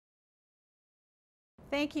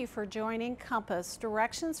Thank you for joining Compass,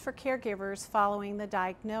 Directions for Caregivers Following the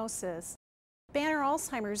Diagnosis. Banner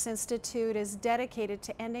Alzheimer's Institute is dedicated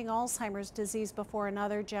to ending Alzheimer's disease before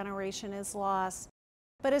another generation is lost.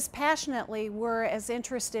 But as passionately, we're as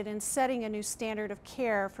interested in setting a new standard of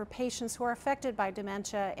care for patients who are affected by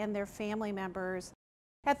dementia and their family members.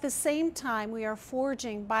 At the same time, we are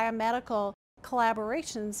forging biomedical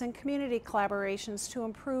collaborations and community collaborations to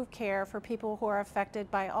improve care for people who are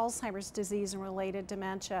affected by Alzheimer's disease and related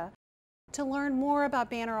dementia. To learn more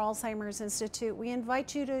about Banner Alzheimer's Institute, we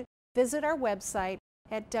invite you to visit our website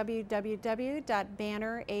at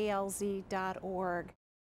www.banneralz.org.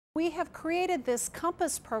 We have created this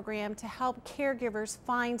Compass program to help caregivers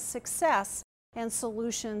find success and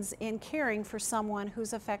solutions in caring for someone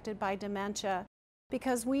who's affected by dementia,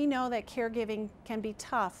 because we know that caregiving can be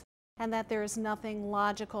tough and that there is nothing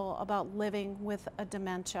logical about living with a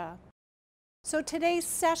dementia. So today's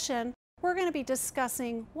session, we're going to be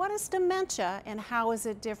discussing what is dementia and how is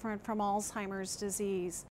it different from Alzheimer's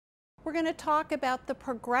disease. We're going to talk about the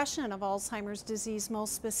progression of Alzheimer's disease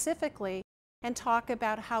most specifically and talk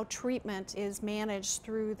about how treatment is managed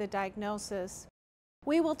through the diagnosis.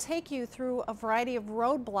 We will take you through a variety of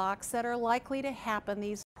roadblocks that are likely to happen,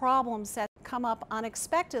 these problems that come up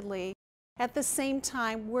unexpectedly. At the same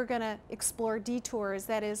time, we're going to explore detours,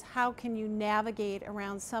 that is, how can you navigate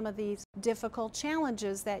around some of these difficult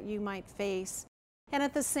challenges that you might face. And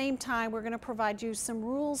at the same time, we're going to provide you some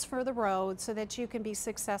rules for the road so that you can be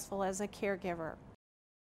successful as a caregiver.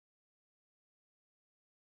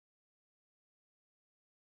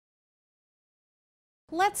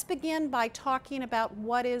 Let's begin by talking about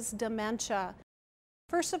what is dementia.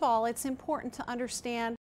 First of all, it's important to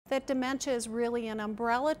understand that dementia is really an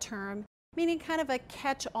umbrella term, meaning kind of a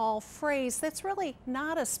catch-all phrase that's really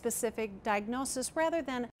not a specific diagnosis, rather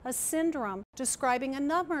than a syndrome describing a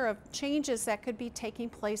number of changes that could be taking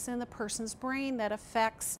place in the person's brain that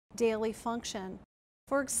affects daily function.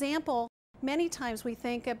 For example, many times we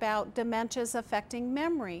think about dementias affecting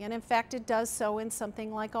memory, and in fact it does so in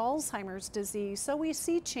something like Alzheimer's disease. So we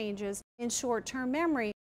see changes in short-term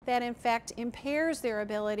memory that in fact impairs their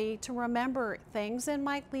ability to remember things and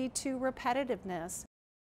might lead to repetitiveness.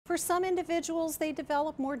 For some individuals, they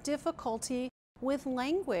develop more difficulty with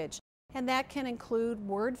language, and that can include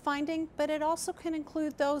word finding, but it also can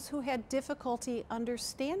include those who had difficulty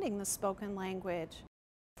understanding the spoken language.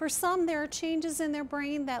 For some, there are changes in their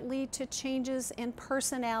brain that lead to changes in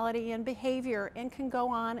personality and behavior and can go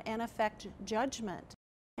on and affect judgment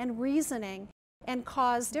and reasoning and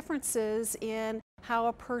cause differences in how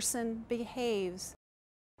a person behaves.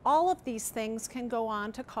 All of these things can go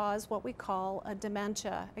on to cause what we call a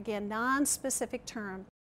dementia. Again, non-specific term.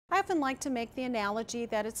 I often like to make the analogy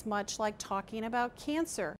that it's much like talking about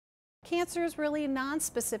cancer. Cancer is really a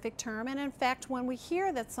non-specific term, and in fact, when we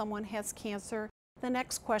hear that someone has cancer, the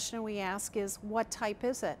next question we ask is, what type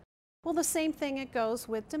is it? Well, the same thing it goes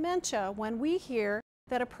with dementia. When we hear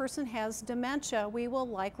that a person has dementia, we will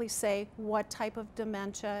likely say, what type of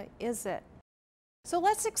dementia is it? So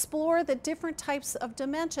let's explore the different types of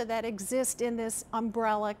dementia that exist in this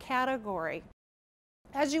umbrella category.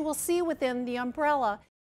 As you will see within the umbrella,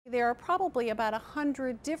 there are probably about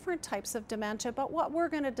 100 different types of dementia, but what we're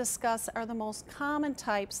going to discuss are the most common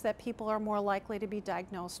types that people are more likely to be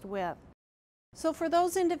diagnosed with. So for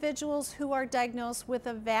those individuals who are diagnosed with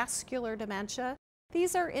a vascular dementia,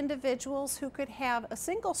 these are individuals who could have a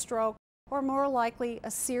single stroke or more likely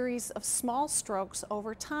a series of small strokes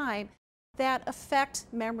over time that affect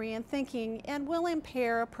memory and thinking and will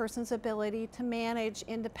impair a person's ability to manage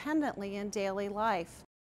independently in daily life.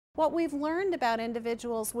 What we've learned about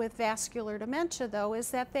individuals with vascular dementia, though,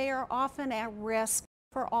 is that they are often at risk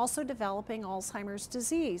for also developing Alzheimer's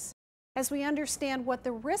disease. As we understand what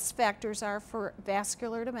the risk factors are for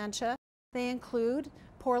vascular dementia, they include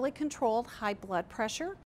poorly controlled high blood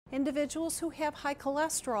pressure, individuals who have high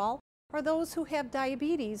cholesterol, or those who have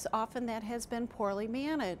diabetes, often that has been poorly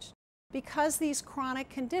managed. Because these chronic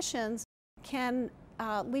conditions can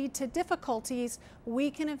lead to difficulties,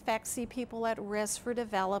 we can in fact see people at risk for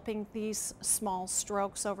developing these small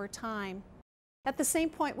strokes over time. At the same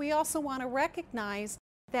point, we also want to recognize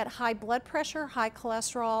that high blood pressure, high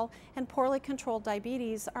cholesterol, and poorly controlled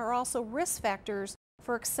diabetes are also risk factors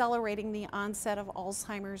for accelerating the onset of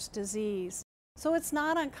Alzheimer's disease. So it's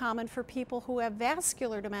not uncommon for people who have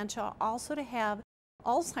vascular dementia also to have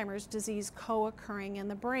Alzheimer's disease co-occurring in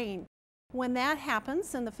the brain. When that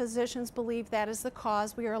happens, and the physicians believe that is the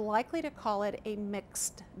cause, we are likely to call it a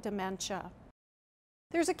mixed dementia.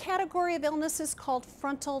 There's a category of illnesses called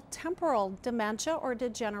frontal temporal dementia or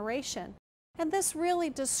degeneration. And this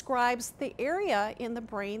really describes the area in the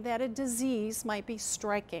brain that a disease might be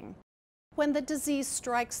striking. When the disease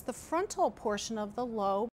strikes the frontal portion of the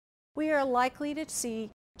lobe, we are likely to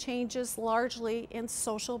see changes largely in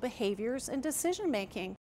social behaviors and decision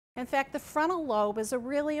making. In fact, the frontal lobe is a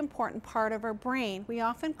really important part of our brain. We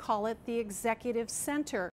often call it the executive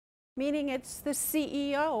center, meaning it's the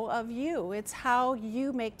CEO of you. It's how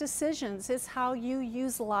you make decisions. It's how you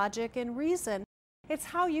use logic and reason. It's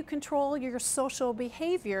how you control your social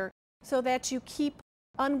behavior so that you keep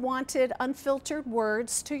unwanted, unfiltered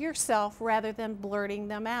words to yourself rather than blurting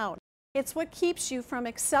them out. It's what keeps you from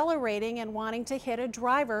accelerating and wanting to hit a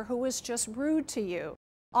driver who was just rude to you.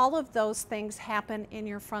 All of those things happen in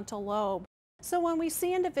your frontal lobe. So when we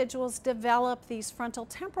see individuals develop these frontal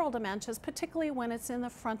temporal dementias, particularly when it's in the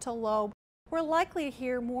frontal lobe, we're likely to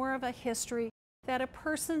hear more of a history that a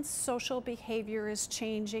person's social behavior is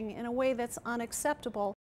changing in a way that's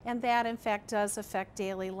unacceptable, and that in fact does affect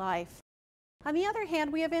daily life. On the other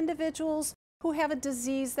hand, we have individuals who have a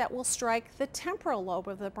disease that will strike the temporal lobe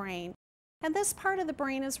of the brain. And this part of the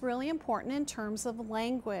brain is really important in terms of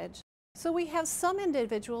language. So we have some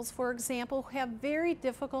individuals, for example, who have very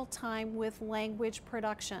difficult time with language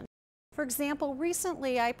production. For example,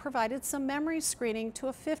 recently I provided some memory screening to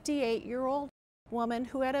a 58-year-old woman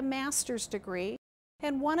who had a master's degree.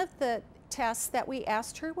 And one of the tests that we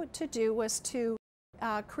asked her to do was to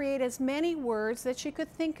create as many words that she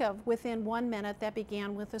could think of within 1 minute that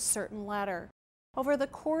began with a certain letter. Over the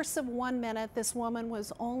course of 1 minute, this woman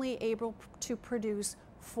was only able to produce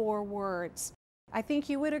 4 words. I think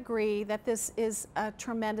you would agree that this is a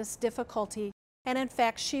tremendous difficulty, and in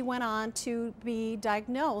fact she went on to be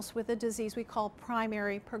diagnosed with a disease we call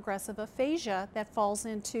primary progressive aphasia that falls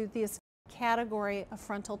into this category of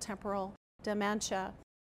frontal temporal dementia.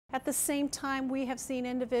 At the same time, we have seen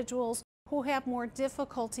individuals who have more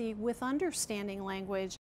difficulty with understanding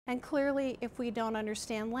language, and clearly if we don't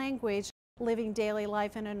understand language, living daily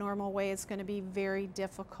life in a normal way is going to be very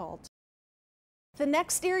difficult. The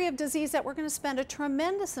next area of disease that we're going to spend a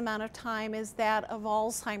tremendous amount of time is that of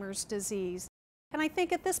Alzheimer's disease. And I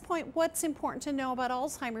think at this point what's important to know about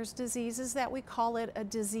Alzheimer's disease is that we call it a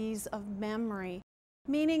disease of memory,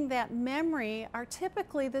 meaning that memory are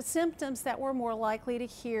typically the symptoms that we're more likely to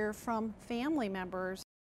hear from family members.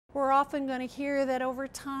 We're often going to hear that over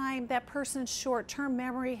time that person's short-term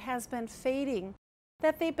memory has been fading,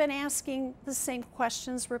 that they've been asking the same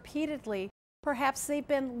questions repeatedly. Perhaps they've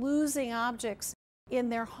been losing objects in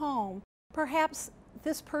their home. Perhaps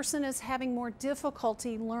this person is having more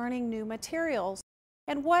difficulty learning new materials.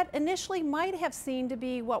 And what initially might have seemed to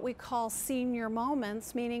be what we call senior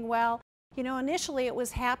moments, meaning, well, you know, initially it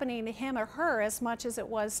was happening to him or her as much as it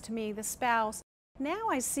was to me, the spouse. Now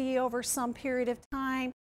I see over some period of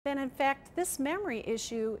time that in fact this memory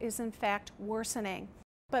issue is in fact worsening.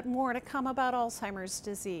 But more to come about Alzheimer's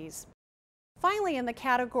disease. Finally, in the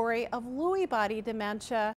category of Lewy body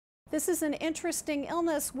dementia, this is an interesting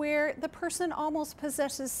illness where the person almost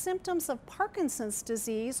possesses symptoms of Parkinson's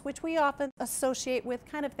disease, which we often associate with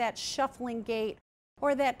kind of that shuffling gait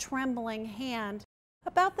or that trembling hand,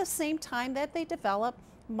 about the same time that they develop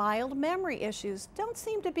mild memory issues. Don't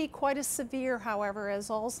seem to be quite as severe, however, as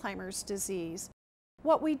Alzheimer's disease.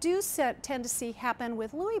 What we do tend to see happen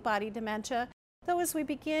with Lewy body dementia, though, is we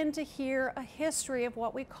begin to hear a history of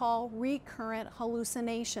what we call recurrent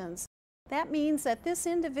hallucinations. That means that this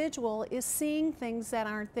individual is seeing things that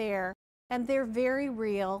aren't there, and they're very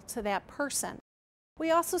real to that person.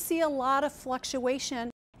 We also see a lot of fluctuation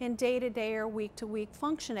in day-to-day or week-to-week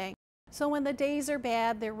functioning. So when the days are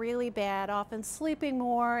bad, they're really bad, often sleeping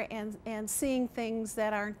more and seeing things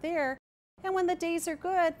that aren't there. And when the days are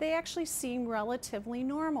good, they actually seem relatively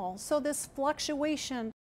normal. So this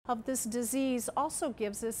fluctuation of this disease also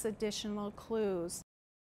gives us additional clues.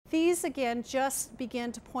 These again just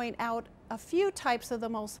begin to point out a few types of the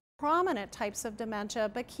most prominent types of dementia,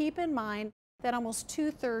 but keep in mind that almost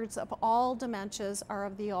 2/3 of all dementias are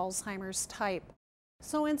of the Alzheimer's type.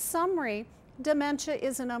 So in summary, dementia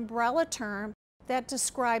is an umbrella term that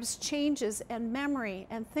describes changes in memory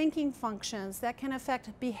and thinking functions that can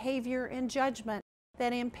affect behavior and judgment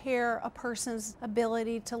that impair a person's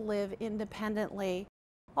ability to live independently.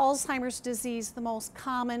 Alzheimer's disease, the most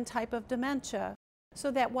common type of dementia, so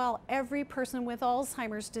that while every person with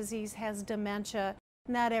Alzheimer's disease has dementia,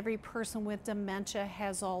 not every person with dementia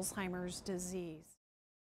has Alzheimer's disease.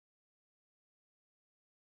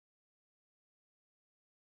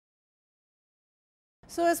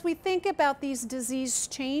 So as we think about these diseases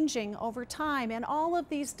changing over time, and all of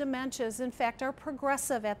these dementias, in fact, are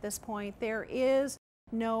progressive at this point, there is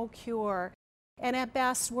no cure. And at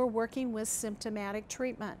best, we're working with symptomatic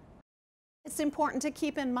treatment. It's important to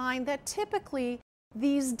keep in mind that typically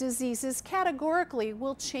these diseases categorically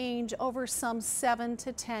will change over some 7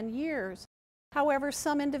 to 10 years. However,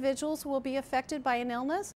 some individuals will be affected by an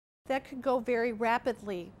illness that could go very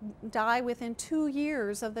rapidly, die within 2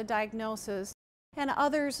 years of the diagnosis, and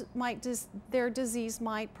others their disease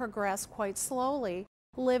might progress quite slowly,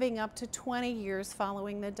 living up to 20 years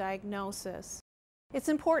following the diagnosis. It's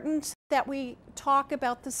important that we talk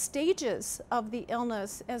about the stages of the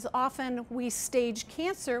illness. As often we stage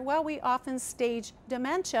cancer, well, we often stage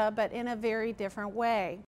dementia, but in a very different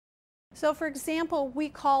way. So for example, we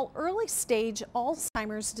call early stage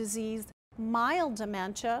Alzheimer's disease mild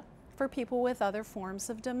dementia for people with other forms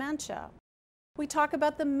of dementia. We talk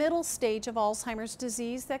about the middle stage of Alzheimer's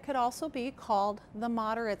disease that could also be called the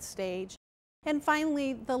moderate stage. And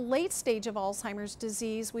finally, the late stage of Alzheimer's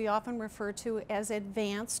disease we often refer to as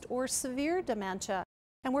advanced or severe dementia.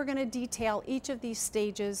 And we're going to detail each of these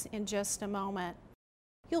stages in just a moment.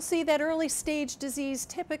 You'll see that early stage disease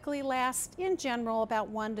typically lasts in general about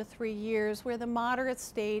 1 to 3 years, where the moderate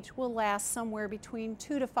stage will last somewhere between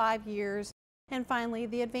 2 to 5 years. And finally,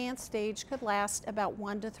 the advanced stage could last about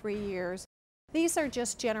 1 to 3 years. These are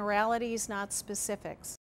just generalities, not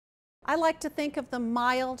specifics. I like to think of the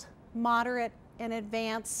mild, moderate, and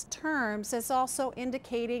advanced terms as also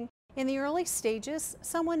indicating in the early stages,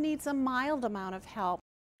 someone needs a mild amount of help.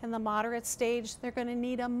 In the moderate stage, they're going to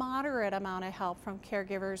need a moderate amount of help from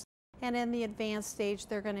caregivers. And in the advanced stage,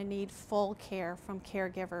 they're going to need full care from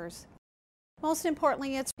caregivers. Most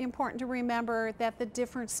importantly, it's important to remember that the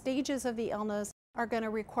different stages of the illness are going to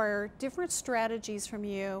require different strategies from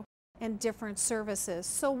you and different services.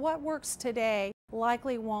 So what works today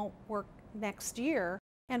likely won't work next year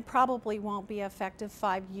and probably won't be effective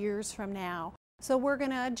 5 years from now. So we're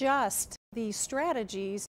going to adjust these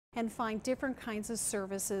strategies and find different kinds of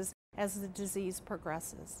services as the disease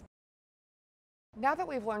progresses. Now that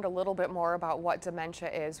we've learned a little bit more about what dementia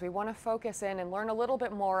is, we want to focus in and learn a little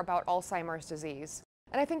bit more about Alzheimer's disease.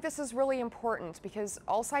 And I think this is really important because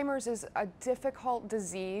Alzheimer's is a difficult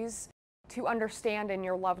disease to understand in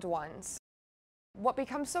your loved ones. What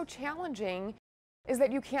becomes so challenging is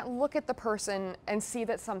that you can't look at the person and see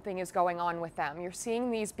that something is going on with them. You're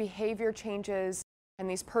seeing these behavior changes and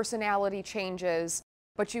these personality changes,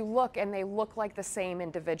 but you look and they look like the same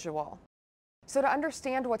individual. So to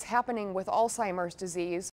understand what's happening with Alzheimer's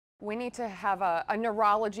disease, we need to have a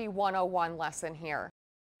neurology 101 lesson here.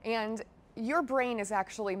 And your brain is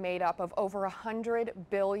actually made up of over 100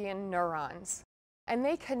 billion neurons. And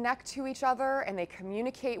they connect to each other and they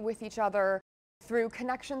communicate with each other through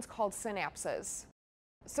connections called synapses.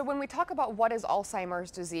 So when we talk about what is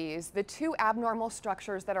Alzheimer's disease, the two abnormal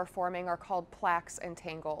structures that are forming are called plaques and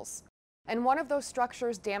tangles. And one of those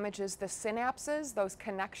structures damages the synapses, those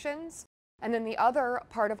connections, and then the other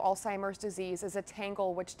part of Alzheimer's disease is a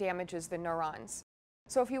tangle which damages the neurons.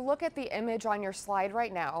 So if you look at the image on your slide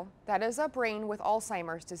right now, that is a brain with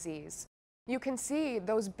Alzheimer's disease. You can see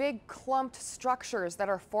those big clumped structures that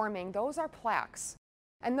are forming, those are plaques.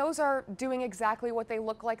 And those are doing exactly what they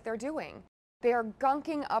look like they're doing. They are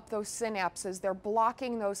gunking up those synapses, they're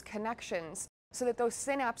blocking those connections so that those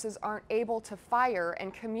synapses aren't able to fire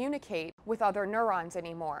and communicate with other neurons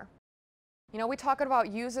anymore. You know, we talk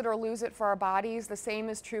about use it or lose it for our bodies, the same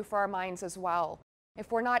is true for our minds as well. If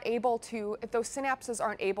those synapses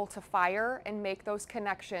aren't able to fire and make those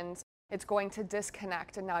connections, it's going to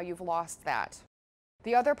disconnect and now you've lost that.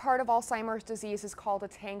 The other part of Alzheimer's disease is called a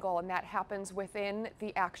tangle, and that happens within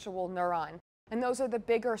the actual neuron. And those are the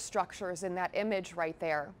bigger structures in that image right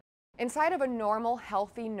there. Inside of a normal,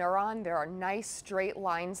 healthy neuron, there are nice straight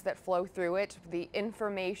lines that flow through it. The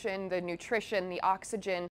information, the nutrition, the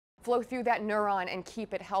oxygen flow through that neuron and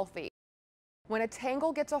keep it healthy. When a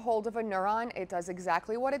tangle gets a hold of a neuron, it does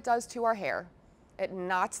exactly what it does to our hair. It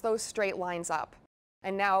knots those straight lines up.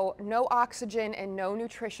 And now no oxygen and no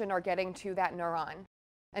nutrition are getting to that neuron.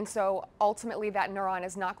 And so ultimately that neuron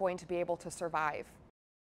is not going to be able to survive.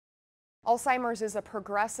 Alzheimer's is a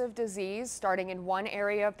progressive disease starting in one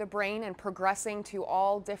area of the brain and progressing to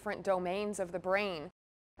all different domains of the brain.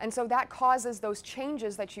 And so that causes those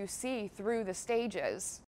changes that you see through the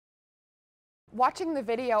stages. Watching the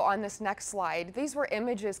video on this next slide, these were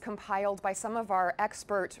images compiled by some of our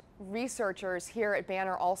expert researchers here at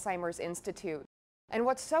Banner Alzheimer's Institute. And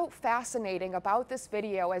what's so fascinating about this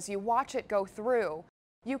video, as you watch it go through,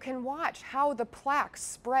 you can watch how the plaques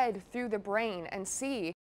spread through the brain and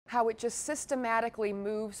see how it just systematically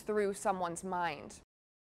moves through someone's mind.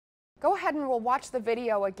 Go ahead and we'll watch the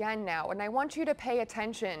video again now, and I want you to pay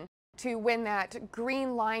attention to when that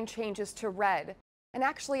green line changes to red. And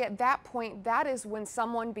actually at that point, that is when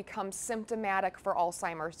someone becomes symptomatic for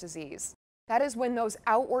Alzheimer's disease. That is when those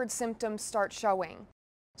outward symptoms start showing.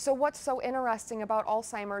 So what's so interesting about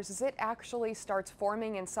Alzheimer's is it actually starts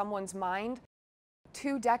forming in someone's mind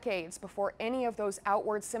 2 decades before any of those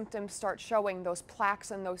outward symptoms start showing. Those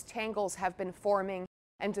plaques and those tangles have been forming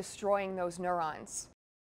and destroying those neurons.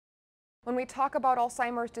 When we talk about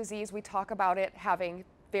Alzheimer's disease, we talk about it having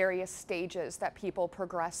various stages that people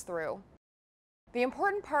progress through. The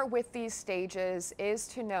important part with these stages is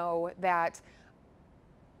to know that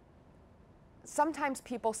sometimes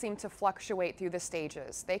people seem to fluctuate through the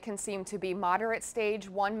stages. They can seem to be moderate stage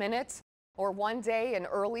 1 minute or one day, and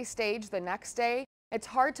early stage the next day. It's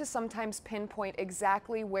hard to sometimes pinpoint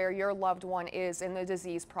exactly where your loved one is in the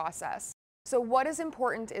disease process. So what is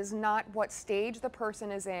important is not what stage the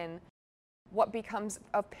person is in. What becomes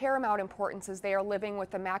of paramount importance is they are living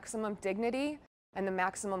with the maximum dignity and the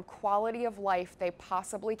maximum quality of life they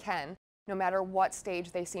possibly can, no matter what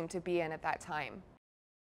stage they seem to be in at that time.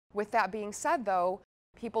 With that being said, though,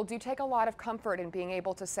 people do take a lot of comfort in being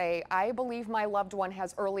able to say, I believe my loved one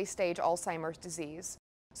has early stage Alzheimer's disease.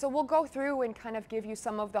 So we'll go through and kind of give you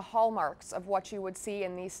some of the hallmarks of what you would see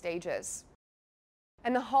in these stages.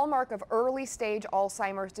 And the hallmark of early stage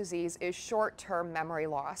Alzheimer's disease is short-term memory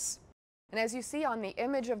loss. And as you see on the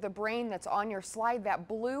image of the brain that's on your slide, that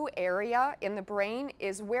blue area in the brain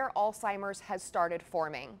is where Alzheimer's has started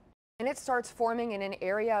forming. And it starts forming in an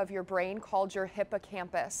area of your brain called your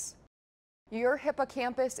hippocampus. Your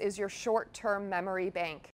hippocampus is your short-term memory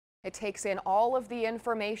bank. It takes in all of the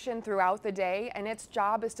information throughout the day, and its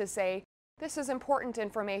job is to say, this is important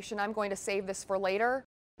information, I'm going to save this for later,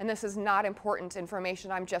 and this is not important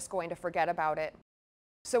information, I'm just going to forget about it.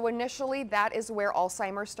 So initially, that is where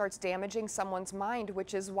Alzheimer's starts damaging someone's mind,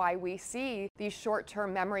 which is why we see these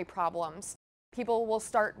short-term memory problems. People will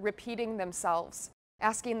start repeating themselves,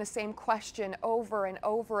 asking the same question over and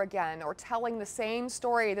over again, or telling the same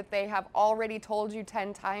story that they have already told you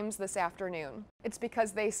 10 times this afternoon. It's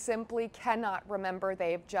because they simply cannot remember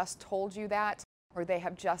they have just told you that, or they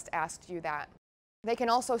have just asked you that. They can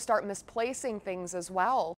also start misplacing things as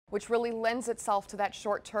well, which really lends itself to that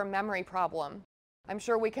short-term memory problem. I'm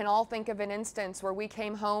sure we can all think of an instance where we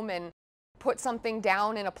came home and put something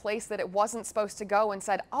down in a place that it wasn't supposed to go and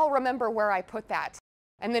said, I'll remember where I put that.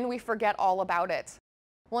 And then we forget all about it.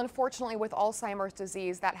 Well, unfortunately, with Alzheimer's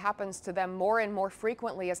disease, that happens to them more and more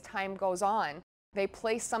frequently as time goes on. They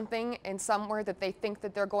place something in somewhere that they think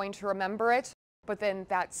that they're going to remember it, but then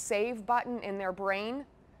that save button in their brain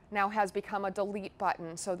now has become a delete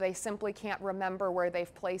button, so they simply can't remember where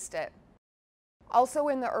they've placed it. Also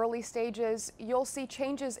in the early stages, you'll see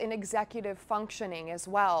changes in executive functioning as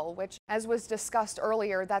well, which, as was discussed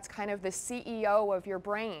earlier, that's kind of the CEO of your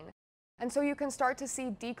brain. And so you can start to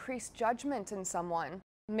see decreased judgment in someone.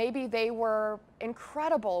 Maybe they were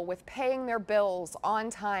incredible with paying their bills on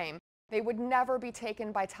time. They would never be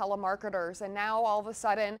taken by telemarketers, and now all of a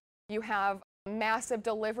sudden you have massive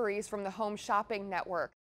deliveries from the home shopping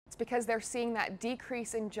network. It's because they're seeing that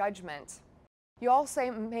decrease in judgment. You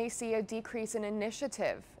also may see a decrease in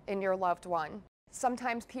initiative in your loved one.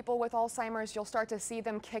 Sometimes people with Alzheimer's, you'll start to see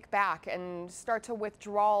them kick back and start to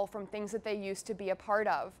withdraw from things that they used to be a part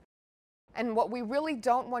of. And what we really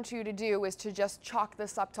don't want you to do is to just chalk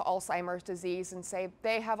this up to Alzheimer's disease and say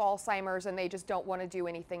they have Alzheimer's and they just don't want to do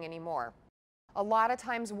anything anymore. A lot of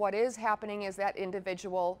times what is happening is that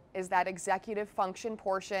executive function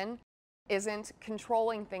portion isn't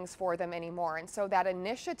controlling things for them anymore, and so that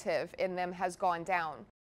initiative in them has gone down.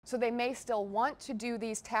 So they may still want to do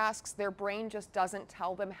these tasks, their brain just doesn't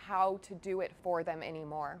tell them how to do it for them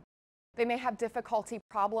anymore. They may have difficulty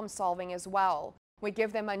problem solving as well. We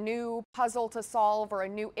give them a new puzzle to solve, or a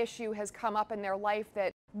new issue has come up in their life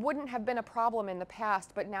that wouldn't have been a problem in the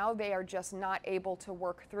past, but now they are just not able to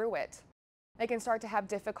work through it. They can start to have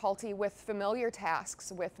difficulty with familiar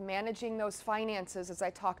tasks, with managing those finances, as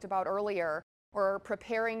I talked about earlier, or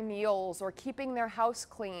preparing meals, or keeping their house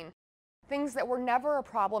clean. Things that were never a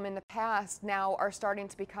problem in the past now are starting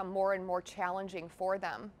to become more and more challenging for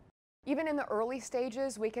them. Even in the early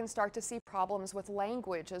stages, we can start to see problems with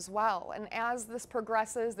language as well. And as this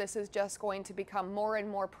progresses, this is just going to become more and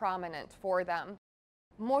more prominent for them.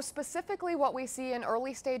 More specifically, what we see in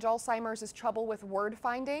early stage Alzheimer's is trouble with word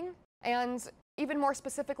finding. And even more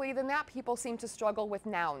specifically than that, people seem to struggle with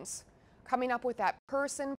nouns. Coming up with that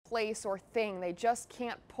person, place, or thing, they just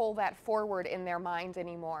can't pull that forward in their mind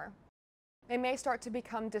anymore. They may start to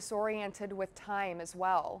become disoriented with time as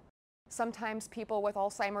well. Sometimes people with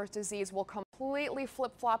Alzheimer's disease will completely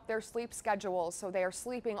flip-flop their sleep schedules, so they are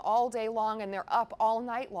sleeping all day long and they're up all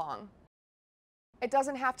night long. It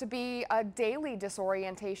doesn't have to be a daily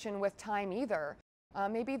disorientation with time either.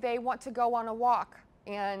 Maybe they want to go on a walk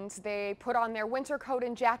and they put on their winter coat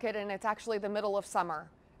and jacket and it's actually the middle of summer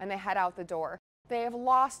and they head out the door. They have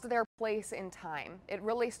lost their place in time. It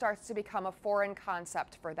really starts to become a foreign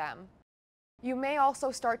concept for them. You may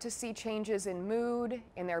also start to see changes in mood,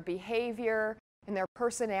 in their behavior, in their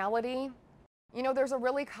personality. You know, there's a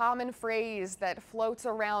really common phrase that floats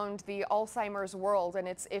around the Alzheimer's world, and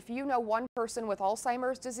it's, if you know one person with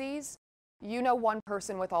Alzheimer's disease, you know one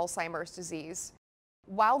person with Alzheimer's disease.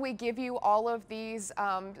 While we give you all of these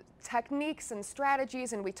techniques and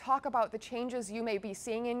strategies, and we talk about the changes you may be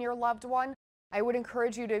seeing in your loved one, I would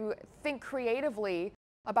encourage you to think creatively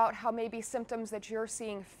about how maybe symptoms that you're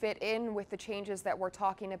seeing fit in with the changes that we're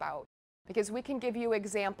talking about. Because we can give you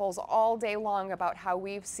examples all day long about how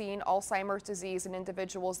we've seen Alzheimer's disease in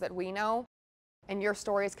individuals that we know, and your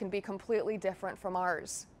stories can be completely different from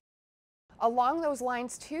ours. Along those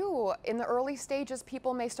lines too, in the early stages,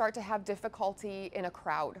 people may start to have difficulty in a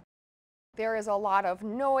crowd. There is a lot of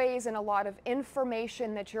noise and a lot of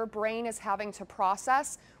information that your brain is having to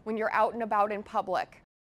process when you're out and about in public.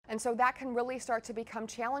 And so that can really start to become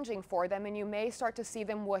challenging for them, and you may start to see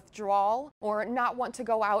them withdraw or not want to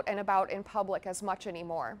go out and about in public as much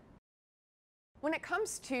anymore. When it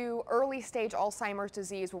comes to early stage Alzheimer's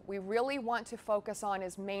disease, what we really want to focus on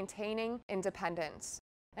is maintaining independence.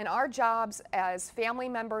 And our jobs as family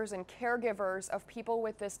members and caregivers of people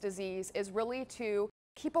with this disease is really to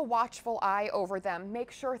keep a watchful eye over them,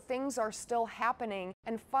 make sure things are still happening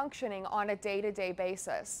and functioning on a day-to-day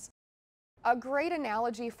basis. A great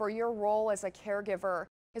analogy for your role as a caregiver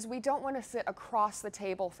is we don't want to sit across the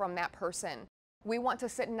table from that person. We want to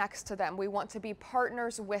sit next to them. We want to be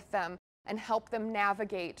partners with them and help them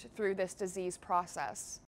navigate through this disease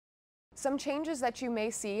process. Some changes that you may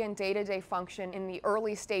see in day-to-day function in the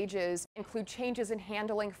early stages include changes in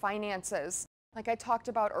handling finances. Like I talked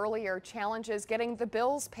about earlier, challenges getting the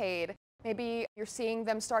bills paid. Maybe you're seeing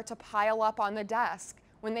them start to pile up on the desk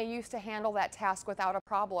when they used to handle that task without a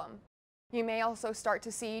problem. You may also start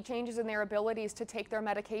to see changes in their abilities to take their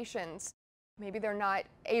medications. Maybe they're not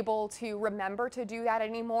able to remember to do that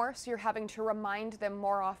anymore, so you're having to remind them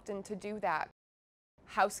more often to do that.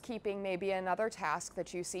 Housekeeping may be another task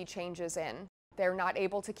that you see changes in. They're not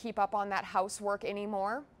able to keep up on that housework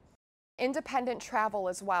anymore. Independent travel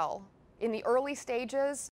as well. In the early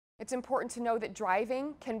stages, it's important to know that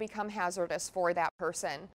driving can become hazardous for that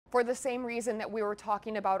person. For the same reason that we were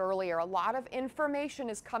talking about earlier, a lot of information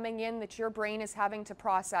is coming in that your brain is having to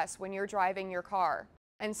process when you're driving your car.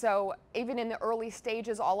 And so even in the early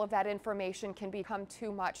stages, all of that information can become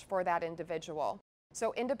too much for that individual.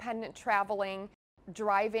 So independent traveling,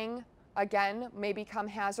 driving, again, may become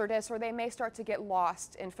hazardous, or they may start to get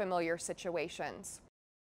lost in familiar situations.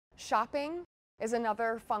 Shopping is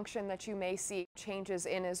another function that you may see changes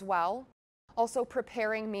in as well. Also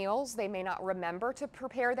preparing meals, they may not remember to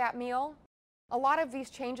prepare that meal. A lot of these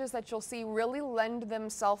changes that you'll see really lend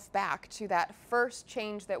themselves back to that first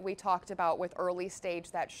change that we talked about with early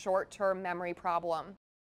stage, that short-term memory problem.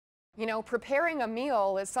 You know, preparing a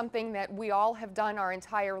meal is something that we all have done our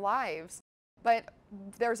entire lives, but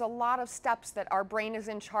there's a lot of steps that our brain is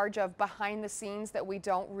in charge of behind the scenes that we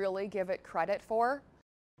don't really give it credit for.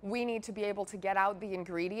 We need to be able to get out the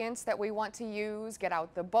ingredients that we want to use, get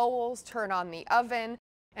out the bowls, turn on the oven,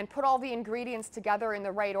 and put all the ingredients together in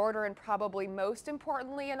the right order. And probably most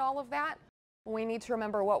importantly in all of that, we need to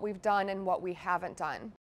remember what we've done and what we haven't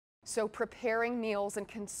done. So preparing meals and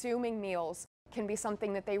consuming meals can be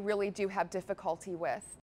something that they really do have difficulty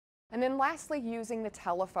with. And then lastly, using the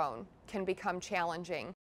telephone can become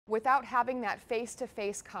challenging. Without having that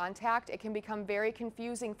face-to-face contact, it can become very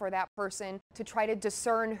confusing for that person to try to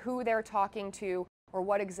discern who they're talking to or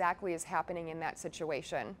what exactly is happening in that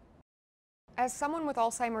situation. As someone with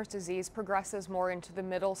Alzheimer's disease progresses more into the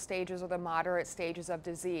middle stages or the moderate stages of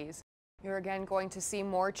disease, you're again going to see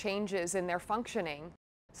more changes in their functioning.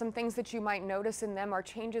 Some things that you might notice in them are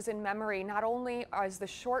changes in memory. Not only is the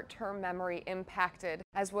short-term memory impacted,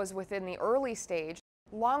 as was within the early stage,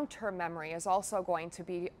 long-term memory is also going to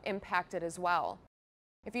be impacted as well.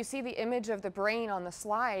 If you see the image of the brain on the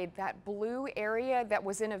slide, that blue area that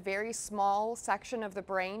was in a very small section of the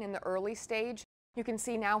brain in the early stage, you can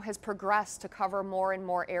see now has progressed to cover more and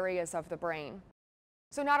more areas of the brain.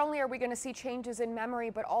 So not only are we going to see changes in memory,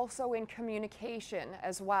 but also in communication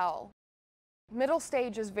as well. Middle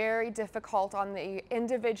stage is very difficult on the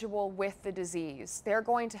individual with the disease. They're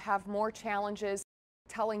going to have more challenges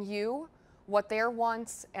telling you what their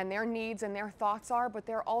wants and their needs and their thoughts are, but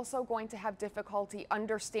they're also going to have difficulty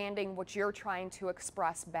understanding what you're trying to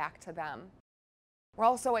express back to them. We're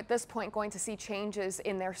also at this point going to see changes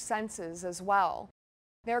in their senses as well.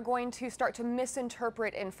 They're going to start to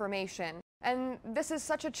misinterpret information. And this is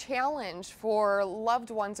such a challenge for loved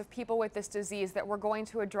ones of people with this disease that we're going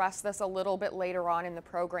to address this a little bit later on in the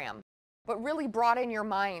program. But really broaden your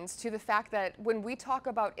minds to the fact that when we talk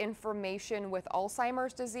about information with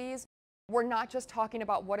Alzheimer's disease, we're not just talking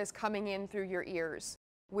about what is coming in through your ears.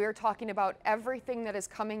 We're talking about everything that is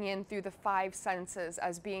coming in through the 5 senses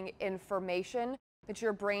as being information that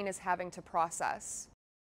your brain is having to process.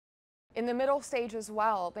 In the middle stage as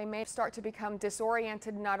well, they may start to become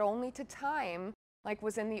disoriented not only to time, like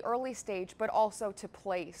was in the early stage, but also to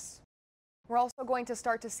place. We're also going to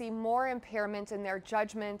start to see more impairment in their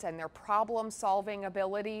judgment and their problem-solving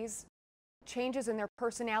abilities, changes in their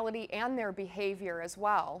personality and their behavior as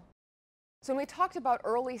well. So when we talked about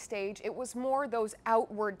early stage, it was more those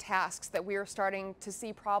outward tasks that we are starting to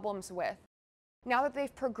see problems with. Now that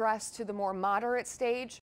they've progressed to the more moderate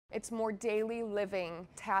stage, it's more daily living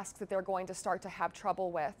tasks that they're going to start to have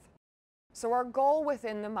trouble with. So our goal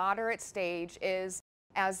within the moderate stage is,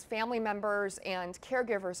 as family members and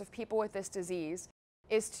caregivers of people with this disease,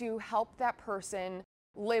 is to help that person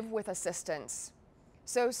live with assistance.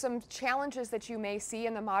 So some challenges that you may see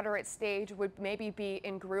in the moderate stage would maybe be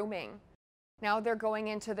in grooming. Now they're going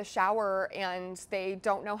into the shower and they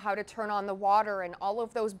don't know how to turn on the water, and all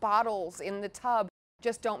of those bottles in the tub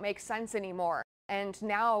just don't make sense anymore. And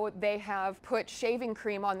now they have put shaving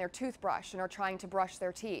cream on their toothbrush and are trying to brush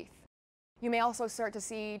their teeth. You may also start to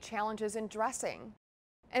see challenges in dressing.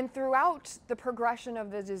 And throughout the progression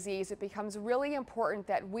of the disease, it becomes really important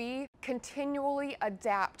that we continually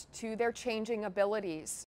adapt to their changing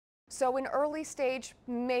abilities. So in early stage,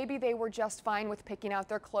 maybe they were just fine with picking out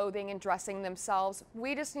their clothing and dressing themselves.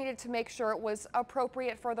 We just needed to make sure it was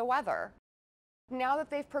appropriate for the weather. Now that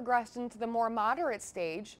they've progressed into the more moderate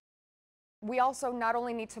stage, we also not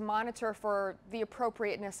only need to monitor for the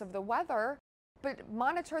appropriateness of the weather, but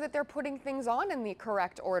monitor that they're putting things on in the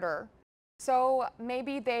correct order. So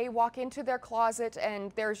maybe they walk into their closet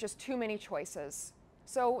and there's just too many choices.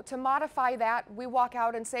 So to modify that, we walk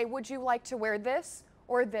out and say, would you like to wear this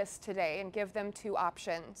or this today? And give them 2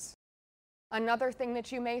 options. Another thing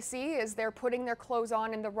that you may see is they're putting their clothes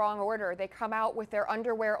on in the wrong order. They come out with their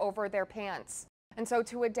underwear over their pants. And so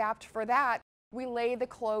to adapt for that, we lay the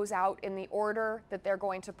clothes out in the order that they're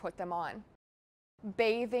going to put them on.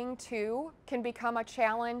 Bathing too can become a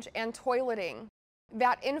challenge, and toileting.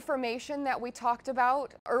 That information that we talked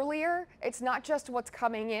about earlier, it's not just what's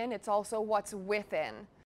coming in, it's also what's within.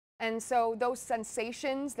 And so those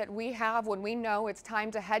sensations that we have when we know it's time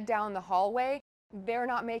to head down the hallway, they're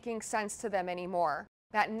not making sense to them anymore.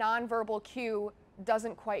 That nonverbal cue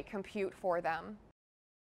doesn't quite compute for them.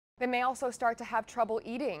 They may also start to have trouble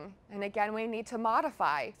eating, and again, we need to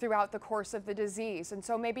modify throughout the course of the disease. And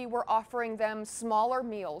so maybe we're offering them smaller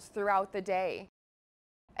meals throughout the day.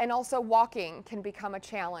 And also walking can become a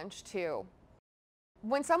challenge too.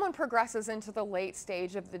 When someone progresses into the late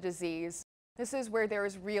stage of the disease, this is where there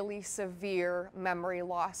is really severe memory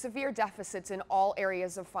loss, severe deficits in all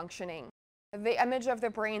areas of functioning. The image of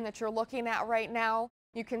the brain that you're looking at right now,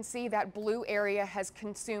 you can see that blue area has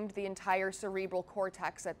consumed the entire cerebral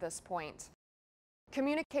cortex at this point.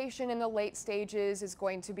 Communication in the late stages is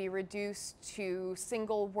going to be reduced to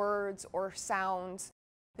single words or sounds.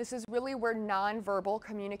 This is really where nonverbal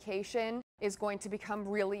communication is going to become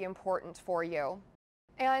really important for you.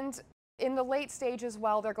 And in the late stage as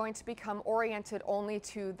well, they're going to become oriented only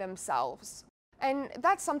to themselves. And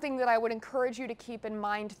that's something that I would encourage you to keep in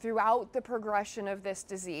mind throughout the progression of this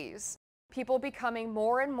disease. People becoming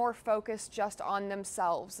more and more focused just on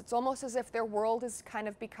themselves. It's almost as if their world is kind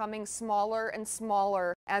of becoming smaller and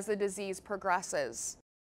smaller as the disease progresses.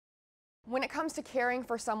 When it comes to caring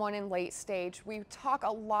for someone in late stage, we talk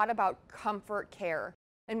a lot about comfort care,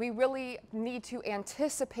 and we really need to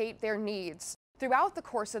anticipate their needs throughout the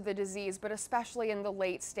course of the disease, but especially in the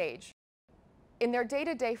late stage. In their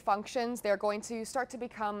day-to-day functions, they're going to start to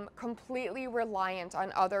become completely reliant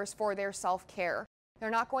on others for their self-care. They're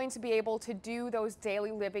not going to be able to do those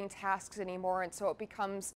daily living tasks anymore, and so it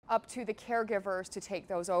becomes up to the caregivers to take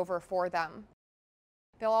those over for them.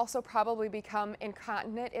 They'll also probably become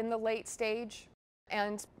incontinent in the late stage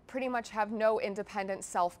and pretty much have no independent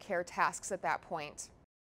self-care tasks at that point.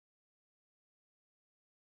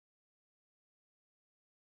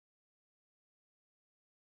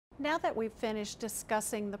 Now that we've finished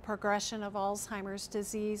discussing the progression of Alzheimer's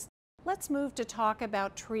disease, let's move to talk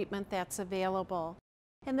about treatment that's available.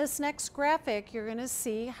 In this next graphic, you're going to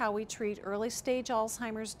see how we treat early stage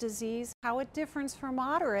Alzheimer's disease, how it differs from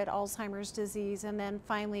moderate Alzheimer's disease, and then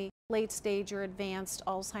finally late stage or advanced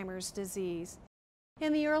Alzheimer's disease.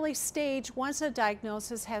 In the early stage, once a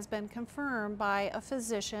diagnosis has been confirmed by a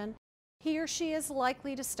physician, he or she is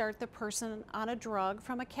likely to start the person on a drug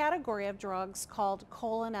from a category of drugs called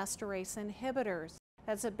cholinesterase inhibitors.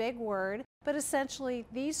 That's a big word, but essentially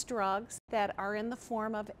these drugs that are in the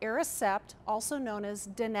form of Aricept, also known as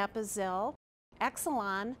donepezil,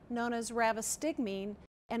 Exelon, known as rivastigmine,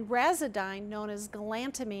 and Razidine, known as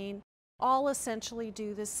galantamine, all essentially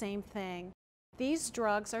do the same thing. These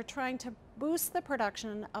drugs are trying to boost the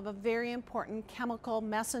production of a very important chemical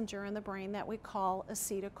messenger in the brain that we call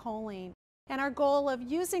acetylcholine. And our goal of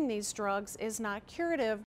using these drugs is not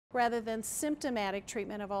curative, rather than symptomatic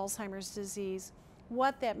treatment of Alzheimer's disease.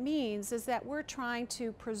 What that means is that we're trying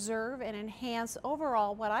to preserve and enhance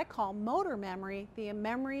overall what I call motor memory, the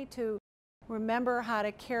memory to remember how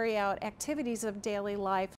to carry out activities of daily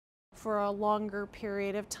life for a longer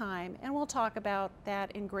period of time. And we'll talk about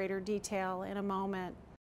that in greater detail in a moment.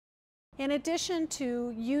 In addition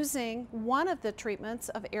to using one of the treatments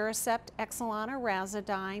of Aricept, Exelon, or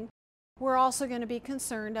Razidine, we're also going to be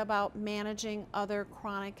concerned about managing other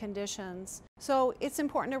chronic conditions. So it's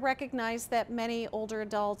important to recognize that many older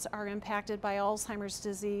adults are impacted by Alzheimer's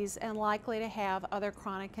disease and likely to have other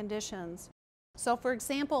chronic conditions. So for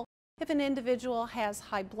example, if an individual has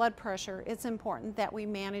high blood pressure, it's important that we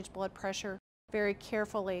manage blood pressure very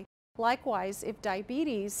carefully. Likewise, if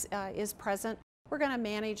diabetes is present, we're going to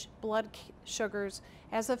manage blood sugars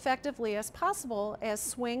as effectively as possible, as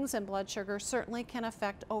swings in blood sugar certainly can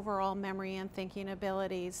affect overall memory and thinking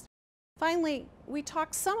abilities. Finally, we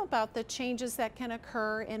talked some about the changes that can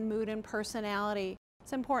occur in mood and personality.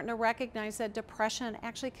 It's important to recognize that depression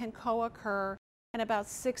actually can co-occur in about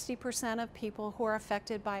 60% of people who are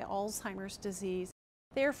affected by Alzheimer's disease.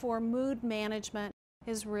 Therefore, mood management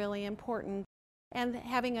is really important. And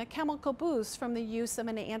having a chemical boost from the use of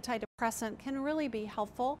an antidepressant can really be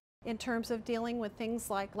helpful in terms of dealing with things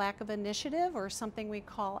like lack of initiative or something we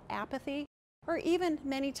call apathy, or even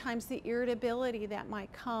many times the irritability that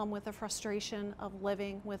might come with the frustration of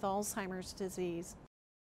living with Alzheimer's disease.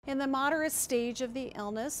 In the moderate stage of the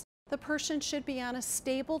illness, the person should be on a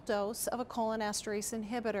stable dose of a cholinesterase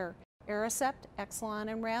inhibitor, Aricept,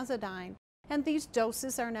 Exelon, and Razidine. And these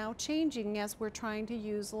doses are now changing as we're trying to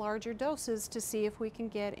use larger doses to see if we can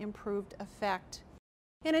get improved effect.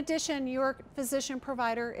 In addition, your physician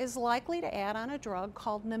provider is likely to add on a drug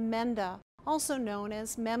called Namenda, also known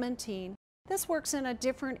as memantine. This works in a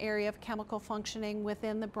different area of chemical functioning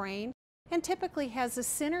within the brain and typically has a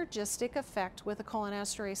synergistic effect with a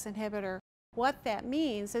cholinesterase inhibitor. What that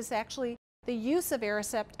means is actually the use of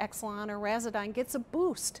Aricept, Exelon, or Razidine gets a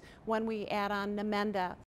boost when we add on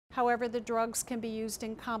Namenda. However, the drugs can be used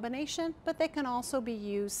in combination, but they can also be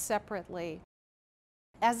used separately.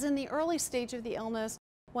 As in the early stage of the illness,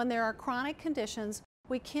 when there are chronic conditions,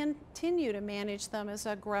 we continue to manage them as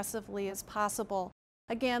aggressively as possible.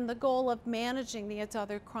 Again, the goal of managing these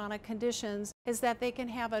other chronic conditions is that they can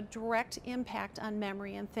have a direct impact on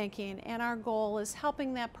memory and thinking, and our goal is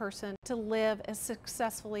helping that person to live as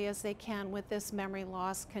successfully as they can with this memory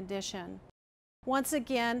loss condition. Once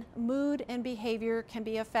again, mood and behavior can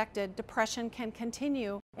be affected. Depression can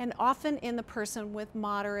continue, and often in the person with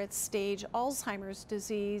moderate stage Alzheimer's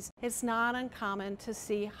disease, it's not uncommon to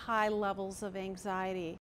see high levels of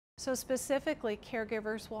anxiety. So specifically,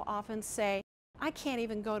 caregivers will often say, I can't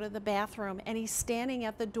even go to the bathroom, and he's standing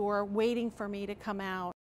at the door waiting for me to come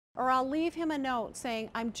out. Or I'll leave him a note saying,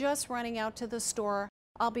 I'm just running out to the store,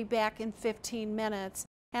 I'll be back in 15 minutes.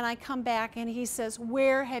 And I come back and he says,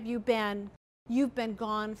 where have you been? You've been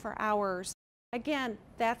gone for hours. Again,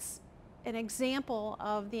 that's an example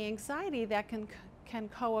of the anxiety that can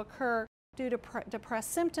co-occur due to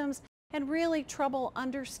depressed symptoms and really trouble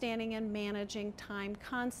understanding and managing time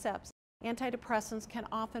concepts. Antidepressants can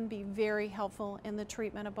often be very helpful in the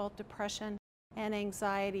treatment of both depression and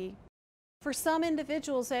anxiety. For some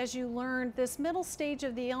individuals, as you learned, this middle stage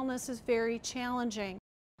of the illness is very challenging.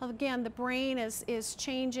 Again, the brain is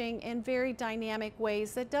changing in very dynamic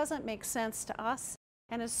ways that doesn't make sense to us,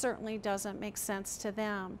 and it certainly doesn't make sense to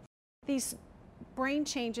them. These brain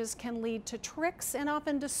changes can lead to tricks and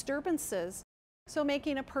often disturbances, so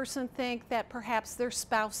making a person think that perhaps their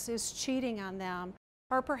spouse is cheating on them,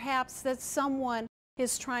 or perhaps that someone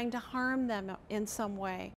is trying to harm them in some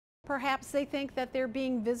way. Perhaps they think that they're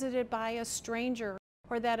being visited by a stranger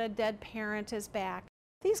or that a dead parent is back.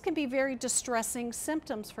 These can be very distressing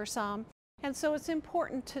symptoms for some, and so it's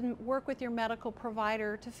important to work with your medical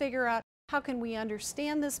provider to figure out how can we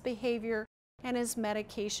understand this behavior and is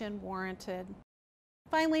medication warranted.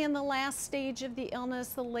 Finally, in the last stage of the illness,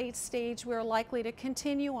 the late stage, we're likely to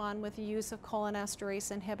continue on with the use of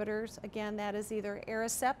cholinesterase inhibitors. Again, that is either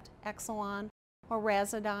Aricept, Exelon, or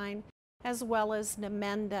Razidine, as well as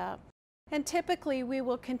Namenda. And typically we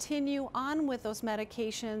will continue on with those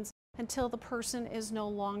medications until the person is no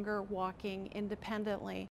longer walking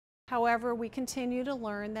independently. However, we continue to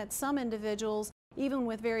learn that some individuals, even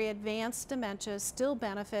with very advanced dementia, still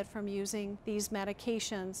benefit from using these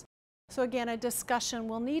medications. So again, a discussion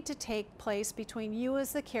will need to take place between you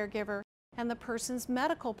as the caregiver and the person's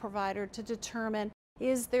medical provider to determine,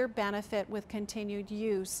 is there benefit with continued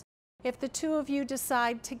use. If the two of you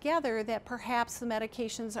decide together that perhaps the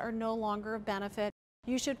medications are no longer of benefit,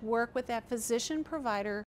 you should work with that physician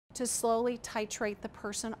provider to slowly titrate the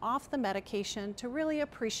person off the medication to really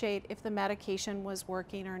appreciate if the medication was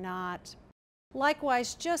working or not.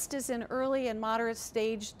 Likewise, just as in early and moderate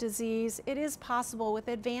stage disease, it is possible with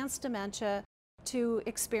advanced dementia to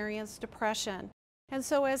experience depression. And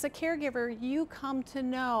so as a caregiver, you come to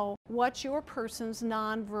know what your person's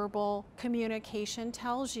nonverbal communication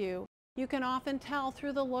tells you. You can often tell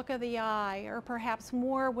through the look of the eye, or perhaps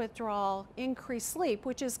more withdrawal, increased sleep,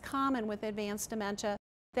 which is common with advanced dementia,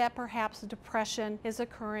 that perhaps depression is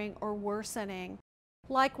occurring or worsening.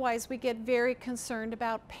 Likewise, we get very concerned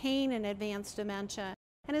about pain in advanced dementia.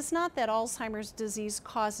 And it's not that Alzheimer's disease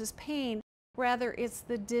causes pain, rather it's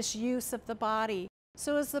the disuse of the body.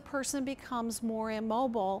 So as the person becomes more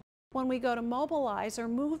immobile, when we go to mobilize or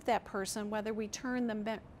move that person, whether we turn them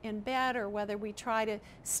in bed or whether we try to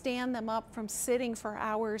stand them up from sitting for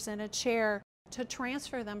hours in a chair to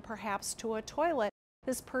transfer them perhaps to a toilet,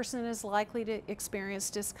 this person is likely to experience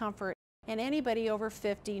discomfort. And anybody over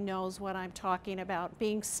 50 knows what I'm talking about.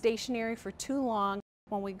 Being stationary for too long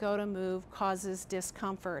when we go to move causes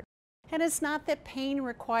discomfort. And it's not that pain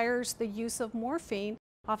requires the use of morphine.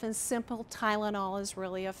 Often simple Tylenol is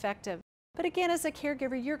really effective. But again, as a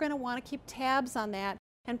caregiver, you're going to want to keep tabs on that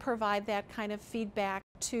and provide that kind of feedback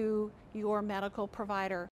to your medical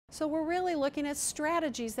provider. So we're really looking at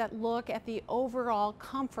strategies that look at the overall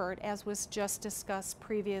comfort, as was just discussed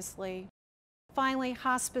previously. Finally,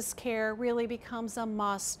 hospice care really becomes a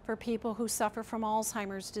must for people who suffer from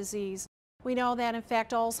Alzheimer's disease. We know that, in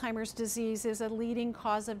fact, Alzheimer's disease is a leading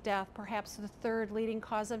cause of death, perhaps the third leading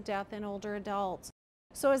cause of death in older adults.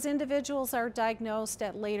 So as individuals are diagnosed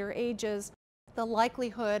at later ages, the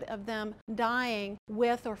likelihood of them dying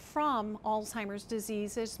with or from Alzheimer's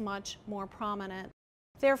disease is much more prominent.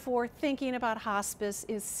 Therefore, thinking about hospice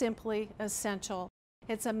is simply essential.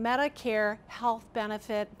 It's a Medicare health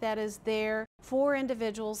benefit that is there for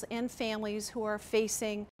individuals and families who are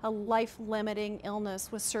facing a life-limiting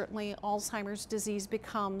illness, which certainly Alzheimer's disease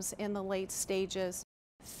becomes in the late stages.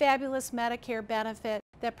 Fabulous Medicare benefit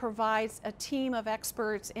that provides a team of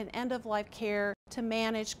experts in end-of-life care to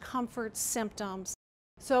manage comfort symptoms.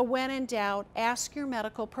 So when in doubt, ask your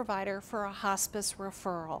medical provider for a hospice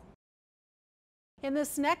referral. In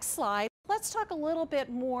this next slide, let's talk a little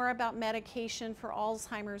bit more about medication for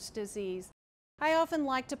Alzheimer's disease. I often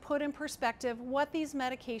like to put in perspective what these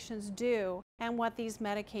medications do and what these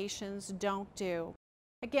medications don't do.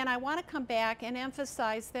 Again, I want to come back and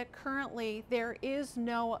emphasize that currently there is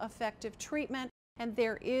no effective treatment and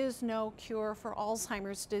there is no cure for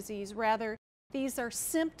Alzheimer's disease. Rather, these are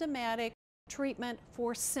symptomatic treatment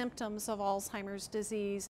for symptoms of Alzheimer's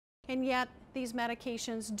disease. And yet, these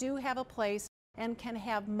medications do have a place and can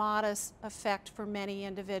have modest effect for many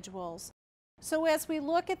individuals. So as we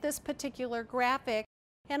look at this particular graphic,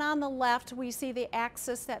 and on the left we see the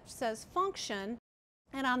axis that says function,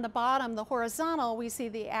 and on the bottom, the horizontal, we see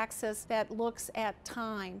the axis that looks at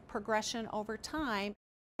time, progression over time.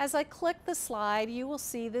 As I click the slide, you will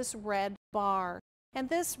see this red bar. And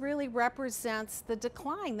this really represents the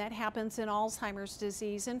decline that happens in Alzheimer's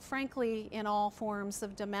disease and frankly in all forms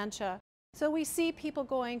of dementia. So we see people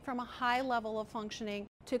going from a high level of functioning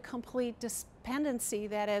to complete dependency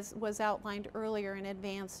that was outlined earlier in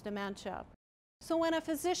advanced dementia. So when a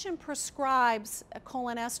physician prescribes a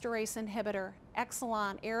cholinesterase inhibitor,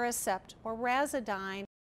 Exelon, Aricept, or Razidine,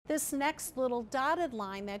 this next little dotted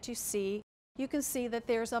line that you can see that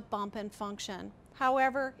there's a bump in function.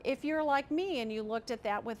 However, if you're like me and you looked at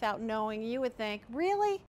that without knowing, you would think,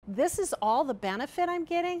 really? This is all the benefit I'm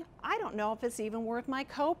getting? I don't know if it's even worth my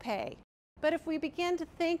copay. But if we begin to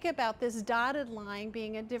think about this dotted line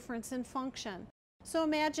being a difference in function, so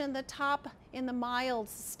imagine the top in the mild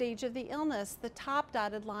stage of the illness, the top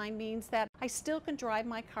dotted line means that I still can drive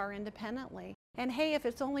my car independently. And hey, if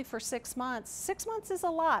it's only for 6 months, 6 months is a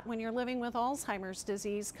lot when you're living with Alzheimer's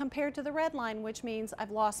disease compared to the red line, which means I've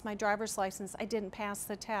lost my driver's license, I didn't pass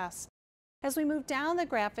the test. As we move down the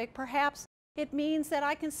graphic, perhaps it means that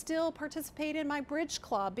I can still participate in my bridge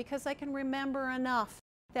club because I can remember enough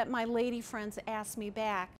that my lady friends ask me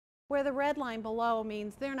back, where the red line below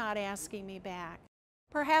means they're not asking me back.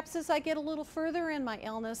 Perhaps as I get a little further in my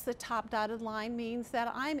illness, the top dotted line means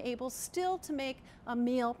that I'm able still to make a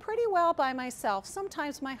meal pretty well by myself.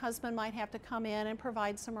 Sometimes my husband might have to come in and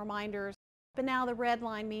provide some reminders, but now the red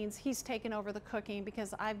line means he's taken over the cooking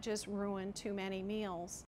because I've just ruined too many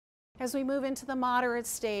meals. As we move into the moderate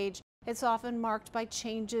stage, it's often marked by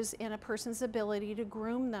changes in a person's ability to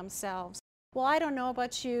groom themselves. Well, I don't know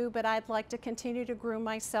about you, but I'd like to continue to groom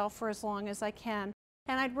myself for as long as I can.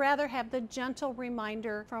 And I'd rather have the gentle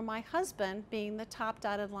reminder from my husband, being the top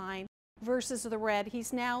dotted line, versus the red.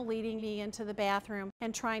 He's now leading me into the bathroom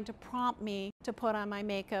and trying to prompt me to put on my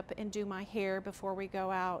makeup and do my hair before we go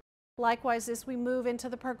out. Likewise, as we move into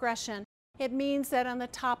the progression, it means that on the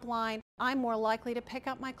top line, I'm more likely to pick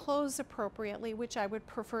up my clothes appropriately, which I would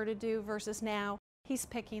prefer to do, versus now he's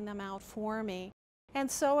picking them out for me. And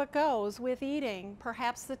so it goes with eating.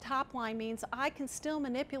 Perhaps the top line means I can still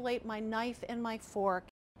manipulate my knife and my fork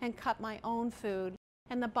and cut my own food.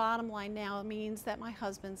 And the bottom line now means that my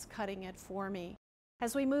husband's cutting it for me.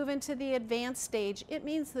 As we move into the advanced stage, it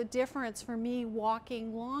means the difference for me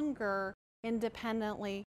walking longer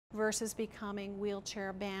independently versus becoming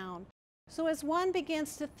wheelchair bound. So as one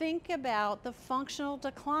begins to think about the functional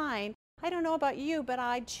decline, I don't know about you, but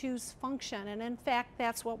I choose function. And in fact,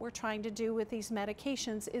 that's what we're trying to do with these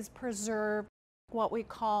medications, is preserve what we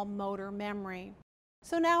call motor memory.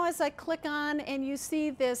 So now as I click on and you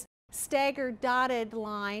see this staggered dotted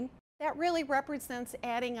line, that really represents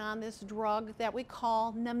adding on this drug that we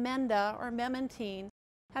call Namenda or memantine.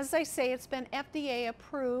 As I say, it's been FDA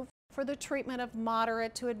approved for the treatment of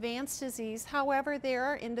moderate to advanced disease. However, there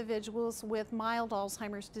are individuals with mild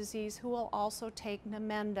Alzheimer's disease who will also take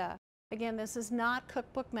Namenda. Again, this is not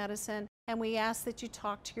cookbook medicine, and we ask that you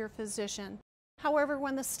talk to your physician. However,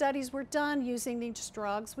 when the studies were done using these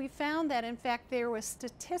drugs, we found that in fact there was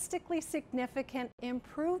statistically significant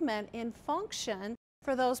improvement in function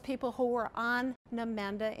for those people who were on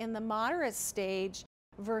Namenda in the moderate stage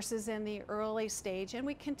versus in the early stage. And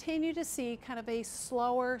we continue to see kind of a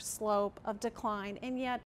slower slope of decline, and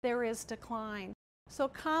yet there is decline. So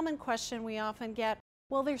common question we often get,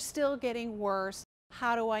 well, they're still getting worse.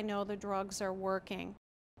 How do I know the drugs are working?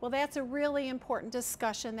 Well, that's a really important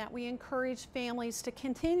discussion that we encourage families to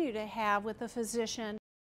continue to have with the physician.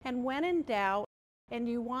 And when in doubt, and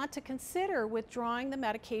you want to consider withdrawing the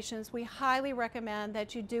medications, we highly recommend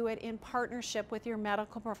that you do it in partnership with your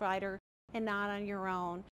medical provider and not on your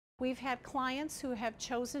own. We've had clients who have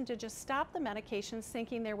chosen to just stop the medications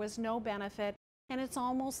thinking there was no benefit, and it's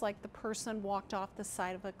almost like the person walked off the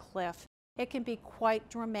side of a cliff. It can be quite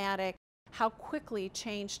dramatic how quickly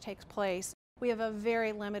change takes place. We have a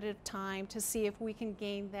very limited time to see if we can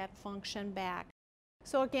gain that function back.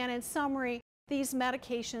 So again, in summary, these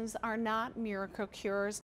medications are not miracle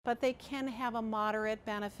cures, but they can have a moderate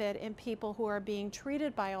benefit in people who are being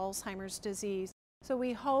treated by Alzheimer's disease. So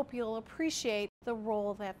we hope you'll appreciate the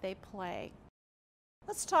role that they play.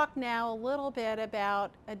 Let's talk now a little bit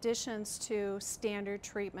about additions to standard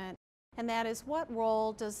treatment, and that is, what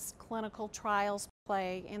role does clinical trials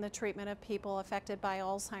play in the treatment of people affected by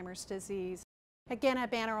Alzheimer's disease? Again,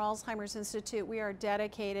 at Banner Alzheimer's Institute, we are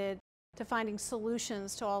dedicated to finding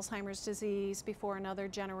solutions to Alzheimer's disease before another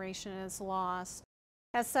generation is lost.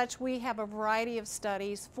 As such, we have a variety of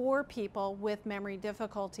studies for people with memory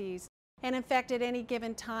difficulties. And in fact, at any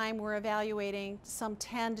given time, we're evaluating some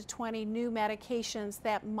 10 to 20 new medications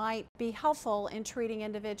that might be helpful in treating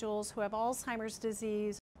individuals who have Alzheimer's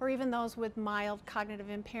disease, or even those with mild cognitive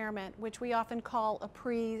impairment, which we often call a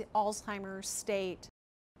pre-Alzheimer's state.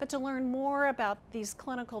 But to learn more about these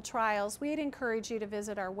clinical trials, we'd encourage you to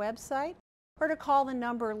visit our website or to call the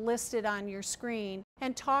number listed on your screen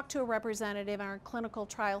and talk to a representative on our clinical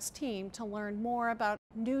trials team to learn more about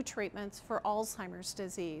new treatments for Alzheimer's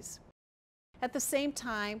disease. At the same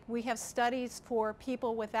time, we have studies for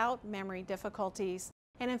people without memory difficulties,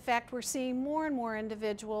 and in fact, we're seeing more and more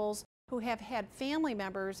individuals who have had family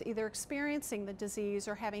members either experiencing the disease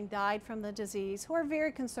or having died from the disease, who are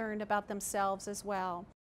very concerned about themselves as well.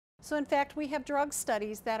 So in fact, we have drug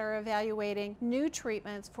studies that are evaluating new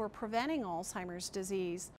treatments for preventing Alzheimer's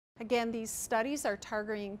disease. Again, these studies are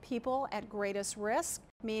targeting people at greatest risk,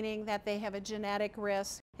 meaning that they have a genetic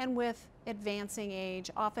risk, and with advancing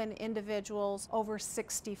age, often individuals over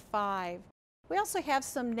 65. We also have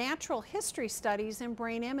some natural history studies and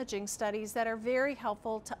brain imaging studies that are very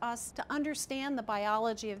helpful to us to understand the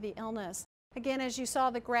biology of the illness. Again, as you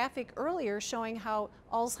saw the graphic earlier showing how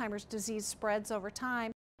Alzheimer's disease spreads over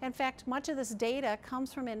time, in fact, much of this data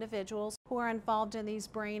comes from individuals who are involved in these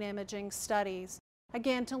brain imaging studies.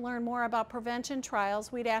 Again, to learn more about prevention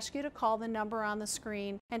trials, we'd ask you to call the number on the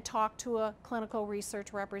screen and talk to a clinical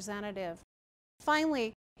research representative.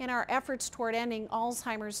 Finally, in our efforts toward ending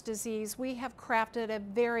Alzheimer's disease, we have crafted a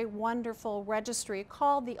very wonderful registry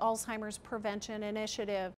called the Alzheimer's Prevention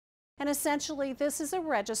Initiative. And essentially, this is a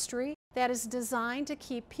registry that is designed to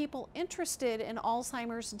keep people interested in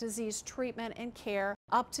Alzheimer's disease treatment and care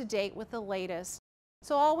up to date with the latest.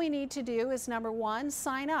 So all we need to do is, number one,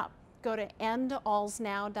 sign up. Go to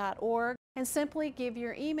endalsnow.org and simply give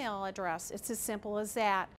your email address. It's as simple as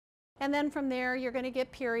that. And then from there, you're going to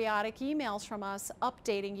get periodic emails from us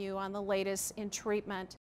updating you on the latest in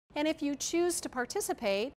treatment. And if you choose to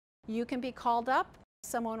participate, you can be called up.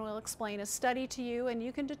 Someone will explain a study to you, and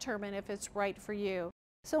you can determine if it's right for you.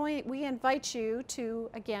 So we invite you to,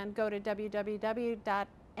 again, go to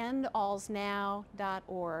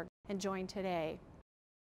www.endalsnow.org and join today.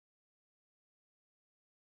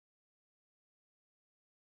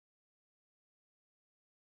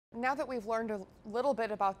 Now that we've learned a little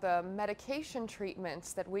bit about the medication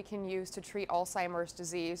treatments that we can use to treat Alzheimer's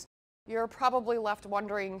disease, you're probably left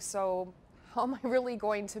wondering, so how am I really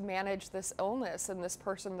going to manage this illness and this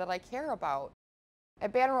person that I care about?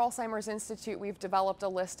 At Banner Alzheimer's Institute, we've developed a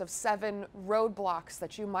list of 7 roadblocks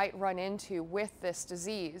that you might run into with this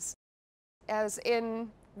disease. As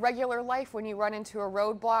in regular life, when you run into a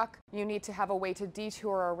roadblock, you need to have a way to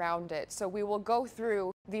detour around it. So we will go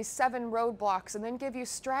through these 7 roadblocks and then give you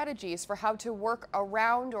strategies for how to work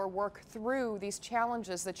around or work through these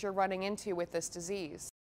challenges that you're running into with this disease.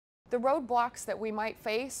 The roadblocks that we might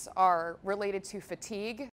face are related to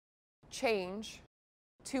fatigue, change,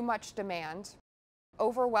 too much demand,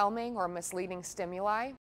 overwhelming or misleading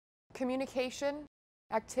stimuli, communication,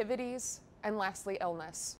 activities, and lastly,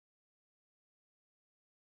 illness.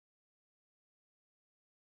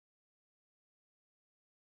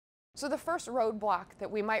 So the first roadblock that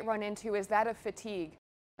we might run into is that of fatigue.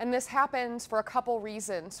 And this happens for a couple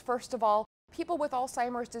reasons. First of all, people with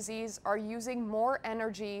Alzheimer's disease are using more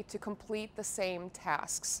energy to complete the same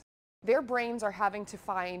tasks. Their brains are having to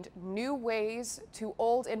find new ways to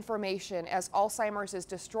old information as Alzheimer's is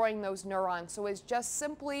destroying those neurons, so it's just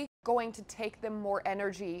simply going to take them more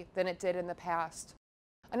energy than it did in the past.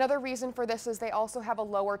 Another reason for this is they also have a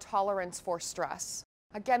lower tolerance for stress.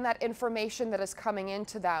 Again, that information that is coming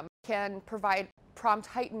into them can prompt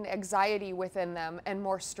heightened anxiety within them and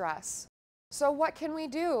more stress. So what can we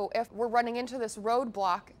do if we're running into this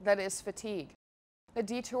roadblock that is fatigue? The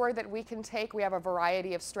detour that we can take, we have a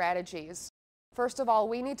variety of strategies. First of all,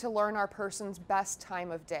 we need to learn our person's best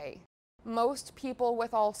time of day. Most people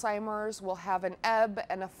with Alzheimer's will have an ebb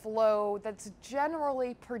and a flow that's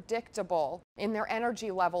generally predictable in their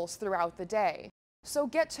energy levels throughout the day. So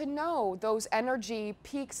get to know those energy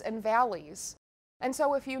peaks and valleys. And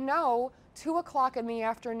so if you know 2 o'clock in the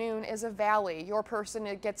afternoon is a valley, your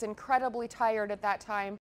person gets incredibly tired at that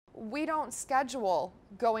time, we don't schedule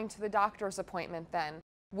going to the doctor's appointment then.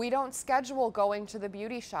 We don't schedule going to the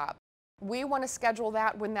beauty shop. We want to schedule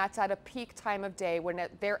that when that's at a peak time of day, when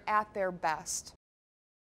they're at their best.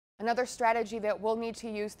 Another strategy that we'll need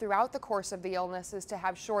to use throughout the course of the illness is to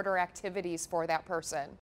have shorter activities for that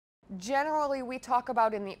person. Generally, we talk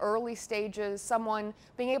about in the early stages, someone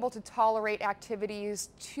being able to tolerate activities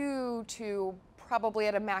 2 to probably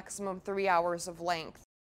at a maximum 3 hours of length.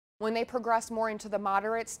 When they progress more into the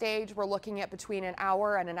moderate stage, we're looking at between an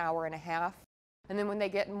hour and an hour and a half. And then when they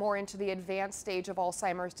get more into the advanced stage of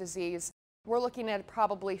Alzheimer's disease, we're looking at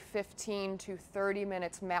probably 15 to 30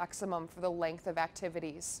 minutes maximum for the length of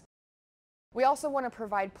activities. We also want to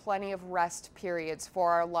provide plenty of rest periods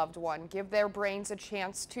for our loved one, give their brains a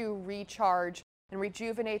chance to recharge and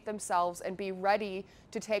rejuvenate themselves and be ready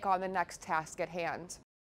to take on the next task at hand.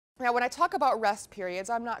 Now, when I talk about rest periods,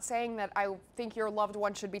 I'm not saying that I think your loved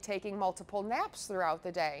one should be taking multiple naps throughout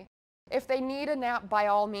the day. If they need a nap, by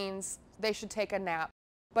all means, they should take a nap.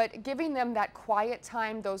 But giving them that quiet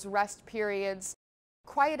time, those rest periods,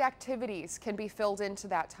 quiet activities can be filled into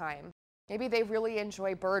that time. Maybe they really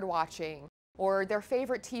enjoy bird watching, or their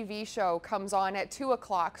favorite TV show comes on at 2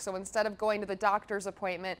 o'clock, so instead of going to the doctor's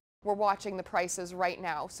appointment, we're watching The Price is Right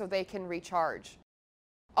now so they can recharge.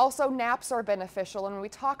 Also, naps are beneficial, and when we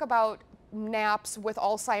talk about naps with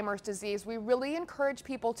Alzheimer's disease, we really encourage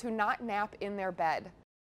people to not nap in their bed.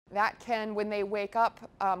 That can, when they wake up,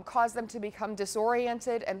 cause them to become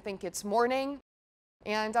disoriented and think it's morning.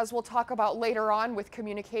 And as we'll talk about later on with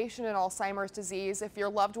communication and Alzheimer's disease, if your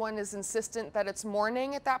loved one is insistent that it's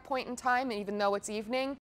morning at that point in time, even though it's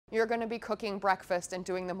evening, you're going to be cooking breakfast and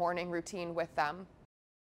doing the morning routine with them.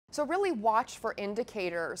 So really watch for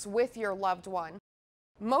indicators with your loved one.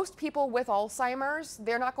 Most people with Alzheimer's,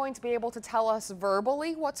 they're not going to be able to tell us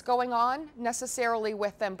verbally what's going on necessarily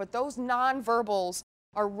with them, but those nonverbals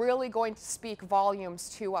are really going to speak volumes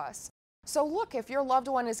to us. So look, if your loved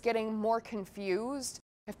one is getting more confused,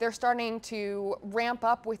 if they're starting to ramp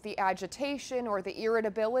up with the agitation or the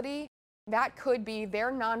irritability, that could be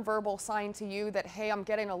their nonverbal sign to you that, hey, I'm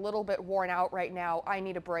getting a little bit worn out right now. I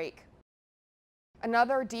need a break.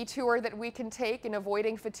 Another detour that we can take in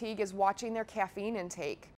avoiding fatigue is watching their caffeine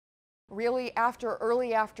intake. Really, after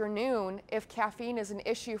early afternoon, if caffeine is an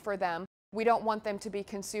issue for them, we don't want them to be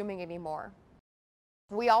consuming anymore.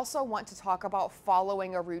 We also want to talk about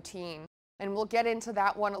following a routine, and we'll get into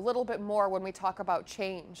that one a little bit more when we talk about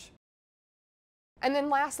change. And then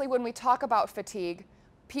lastly, when we talk about fatigue,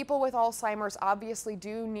 people with Alzheimer's obviously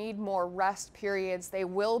do need more rest periods. They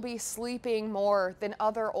will be sleeping more than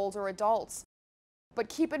other older adults. But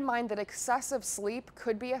keep in mind that excessive sleep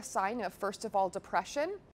could be a sign of, first of all,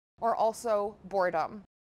 depression or also boredom.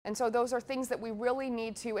 And so those are things that we really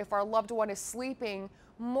need to, if our loved one is sleeping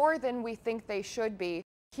more than we think they should be,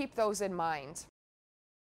 keep those in mind.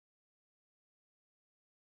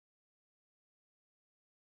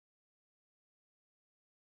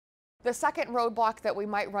 The second roadblock that we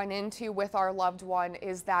might run into with our loved one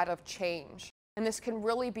is that of change. And this can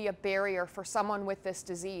really be a barrier for someone with this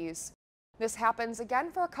disease. This happens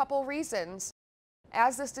again for a couple reasons.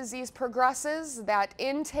 As this disease progresses, that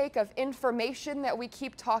intake of information that we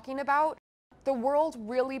keep talking about, the world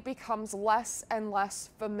really becomes less and less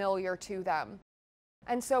familiar to them.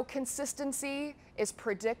 And so consistency is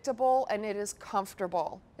predictable and it is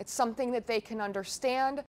comfortable. It's something that they can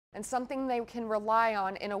understand and something they can rely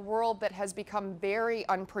on in a world that has become very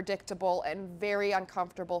unpredictable and very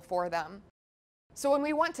uncomfortable for them. So when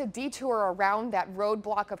we want to detour around that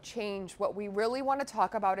roadblock of change, what we really want to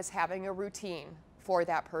talk about is having a routine for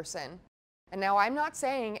that person. And now I'm not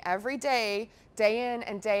saying every day, day in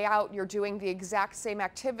and day out, you're doing the exact same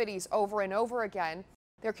activities over and over again.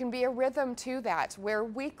 There can be a rhythm to that, where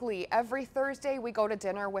weekly, every Thursday, we go to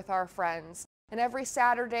dinner with our friends, and every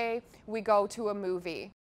Saturday, we go to a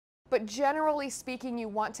movie. But generally speaking, you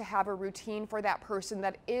want to have a routine for that person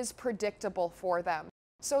that is predictable for them.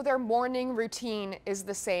 So their morning routine is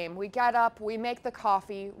the same. We get up, we make the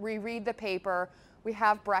coffee, we read the paper, we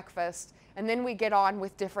have breakfast, and then we get on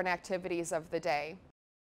with different activities of the day.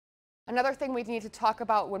 Another thing we need to talk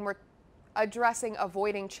about when we're addressing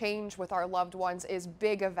avoiding change with our loved ones is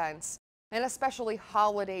big events, and especially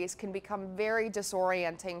holidays can become very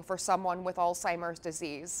disorienting for someone with Alzheimer's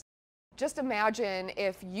disease. Just imagine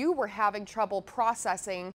if you were having trouble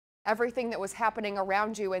processing everything that was happening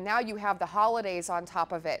around you, and now you have the holidays on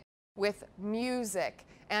top of it with music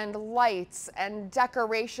and lights and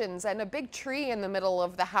decorations and a big tree in the middle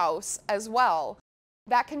of the house as well.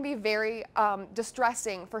 That can be very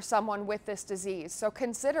distressing for someone with this disease. So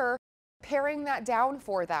consider paring that down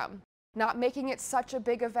for them, not making it such a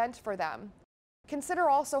big event for them. Consider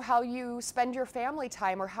also how you spend your family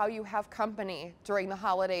time or how you have company during the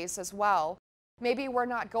holidays as well. Maybe we're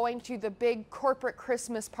not going to the big corporate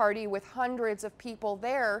Christmas party with hundreds of people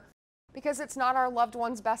there because it's not our loved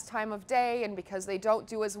one's best time of day and because they don't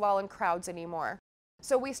do as well in crowds anymore.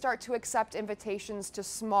 So we start to accept invitations to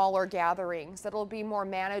smaller gatherings that'll be more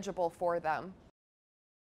manageable for them.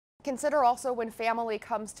 Consider also when family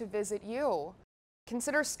comes to visit you.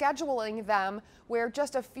 Consider scheduling them where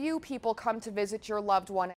just a few people come to visit your loved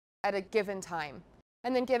one at a given time,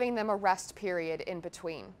 and then giving them a rest period in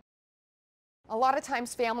between. A lot of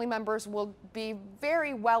times family members will be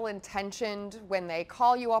very well-intentioned when they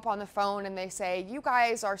call you up on the phone and they say, you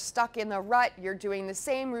guys are stuck in the rut, you're doing the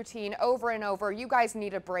same routine over and over, you guys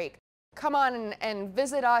need a break. Come on and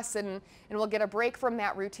visit us and we'll get a break from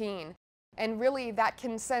that routine. And really that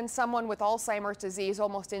can send someone with Alzheimer's disease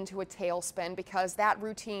almost into a tailspin because that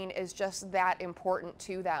routine is just that important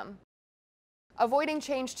to them. Avoiding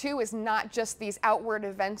change too is not just these outward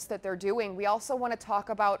events that they're doing. We also want to talk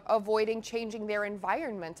about avoiding changing their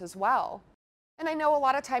environment as well. And I know a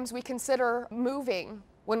lot of times we consider moving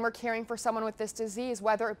when we're caring for someone with this disease,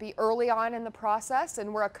 whether it be early on in the process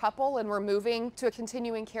and we're a couple and we're moving to a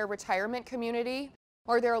continuing care retirement community,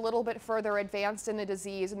 or they're a little bit further advanced in the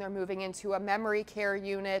disease and they're moving into a memory care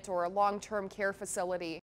unit or a long-term care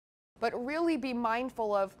facility. But really be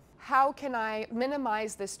mindful of how can I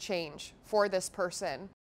minimize this change for this person?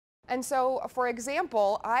 And so, for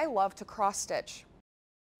example, I love to cross stitch.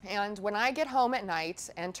 And when I get home at night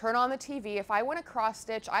and turn on the TV, if I want to cross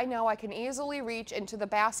stitch, I know I can easily reach into the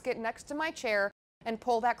basket next to my chair and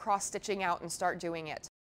pull that cross stitching out and start doing it.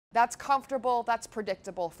 That's comfortable, that's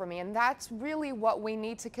predictable for me, and that's really what we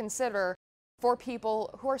need to consider for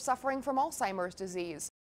people who are suffering from Alzheimer's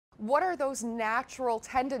disease. What are those natural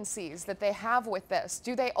tendencies that they have with this?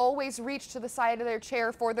 Do they always reach to the side of their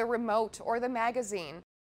chair for the remote or the magazine?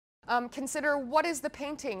 Consider what is the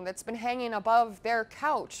painting that's been hanging above their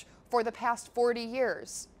couch for the past 40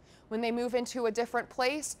 years. When they move into a different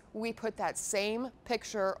place, we put that same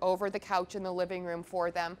picture over the couch in the living room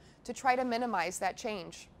for them to try to minimize that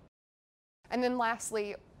change. And then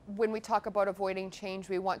lastly, when we talk about avoiding change,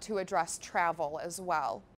 we want to address travel as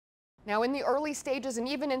well. Now, in the early stages and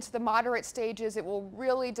even into the moderate stages, it will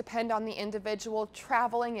really depend on the individual.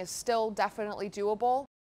 Traveling is still definitely doable,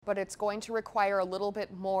 but it's going to require a little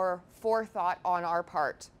bit more forethought on our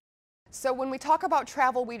part. So when we talk about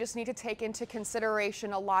travel, we just need to take into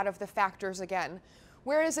consideration a lot of the factors again.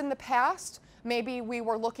 Whereas in the past, maybe we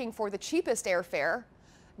were looking for the cheapest airfare,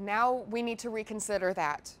 now we need to reconsider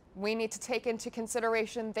that. We need to take into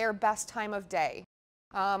consideration their best time of day.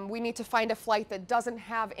 We need to find a flight that doesn't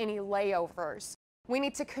have any layovers. We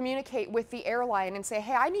need to communicate with the airline and say,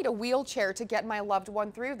 hey, I need a wheelchair to get my loved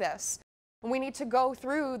one through this. We need to go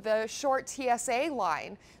through the short TSA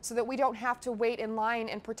line so that we don't have to wait in line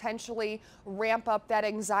and potentially ramp up that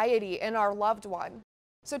anxiety in our loved one.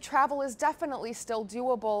 So travel is definitely still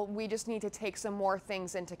doable. We just need to take some more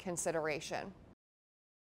things into consideration.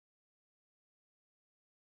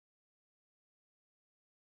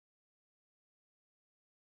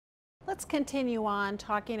 Let's continue on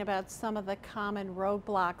talking about some of the common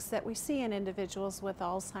roadblocks that we see in individuals with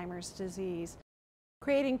Alzheimer's disease.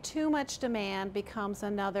 Creating too much demand becomes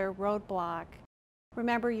another roadblock.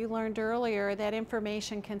 Remember, you learned earlier that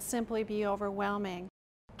information can simply be overwhelming.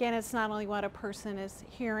 Again, it's not only what a person is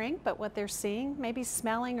hearing, but what they're seeing, maybe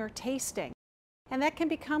smelling or tasting. And that can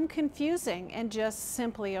become confusing and just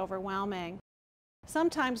simply overwhelming.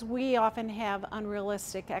 Sometimes we often have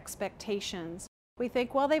unrealistic expectations. We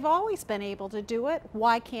think, well, they've always been able to do it.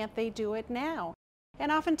 Why can't they do it now?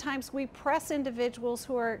 And oftentimes we press individuals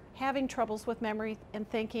who are having troubles with memory and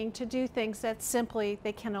thinking to do things that simply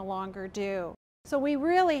they can no longer do. So we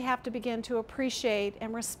really have to begin to appreciate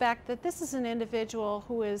and respect that this is an individual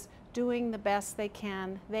who is doing the best they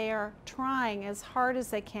can. They are trying as hard as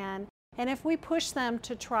they can. And if we push them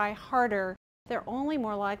to try harder, they're only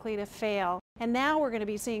more likely to fail. And now we're going to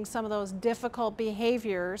be seeing some of those difficult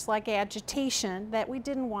behaviors like agitation that we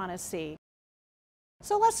didn't want to see.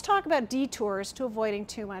 So let's talk about detours to avoiding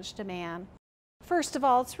too much demand. First of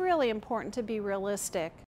all, it's really important to be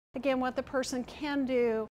realistic. Again, what the person can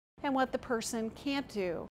do and what the person can't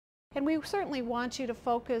do. And we certainly want you to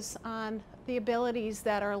focus on the abilities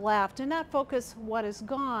that are left and not focus what is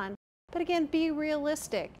gone, but again, be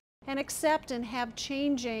realistic and accept and have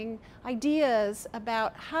changing ideas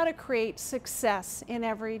about how to create success in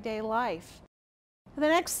everyday life. The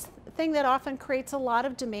next thing that often creates a lot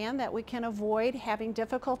of demand that we can avoid having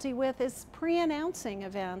difficulty with is pre-announcing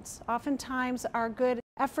events. Oftentimes our good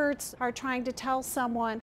efforts are trying to tell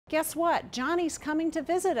someone, guess what, Johnny's coming to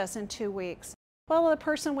visit us in 2 weeks. Well, the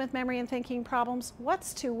person with memory and thinking problems,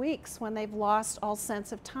 what's 2 weeks when they've lost all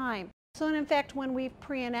sense of time? So in fact, when we've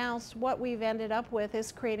pre-announced, what we've ended up with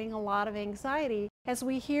is creating a lot of anxiety as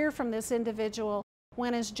we hear from this individual,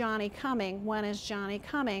 when is Johnny coming? When is Johnny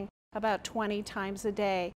coming? About 20 times a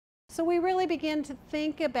day. So we really begin to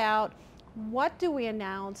think about what do we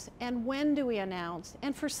announce and when do we announce?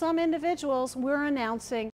 And for some individuals, we're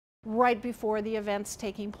announcing right before the event's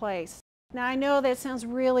taking place. Now I know that sounds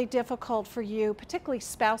really difficult for you, particularly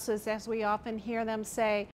spouses, as we often hear them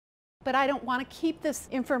say, but I don't want to keep this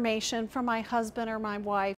information from my husband or my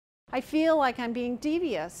wife. I feel like I'm being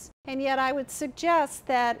devious. And yet I would suggest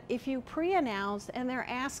that if you pre-announce and they're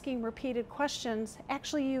asking repeated questions,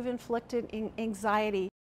 actually you've inflicted anxiety.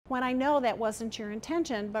 When I know that wasn't your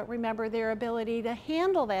intention, but remember their ability to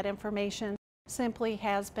handle that information simply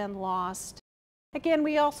has been lost. Again,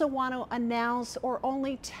 we also want to announce or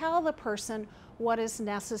only tell the person what is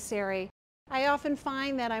necessary. I often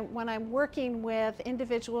find that when I'm working with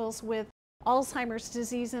individuals with Alzheimer's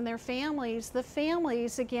disease and their families, the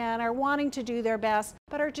families, again, are wanting to do their best,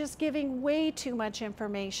 but are just giving way too much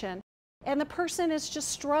information. And the person is just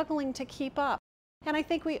struggling to keep up. And I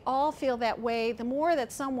think we all feel that way. The more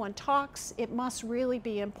that someone talks, it must really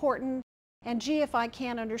be important. And gee, if I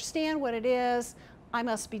can't understand what it is, I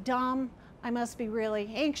must be dumb. I must be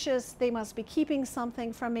really anxious. They must be keeping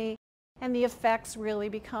something from me. And the effects really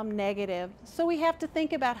become negative. So we have to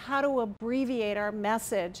think about how to abbreviate our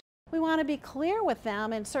message. We want to be clear with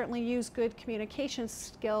them and certainly use good communication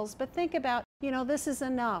skills, but think about, this is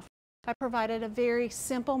enough. I provided a very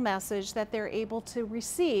simple message that they're able to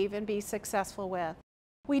receive and be successful with.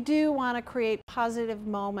 We do want to create positive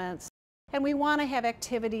moments, and we want to have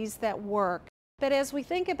activities that work. But as we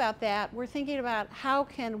think about that, we're thinking about how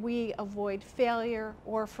can we avoid failure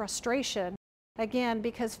or frustration. Again,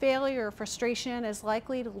 because failure or frustration is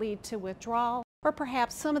likely to lead to withdrawal, or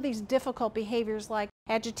perhaps some of these difficult behaviors like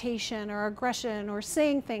agitation or aggression or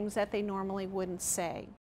saying things that they normally wouldn't say.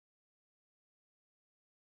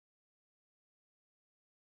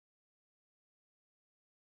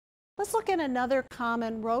 Let's look at another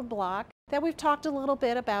common roadblock that we've talked a little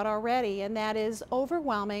bit about already, and that is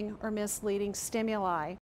overwhelming or misleading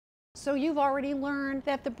stimuli. So you've already learned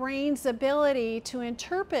that the brain's ability to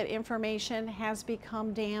interpret information has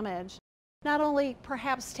become damaged. Not only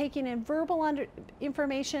perhaps taking in verbal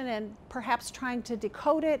information and perhaps trying to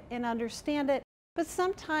decode it and understand it, but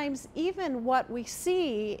sometimes even what we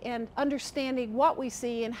see and understanding what we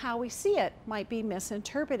see and how we see it might be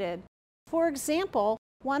misinterpreted. For example,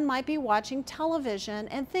 one might be watching television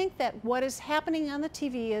and think that what is happening on the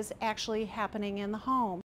TV is actually happening in the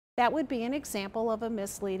home. That would be an example of a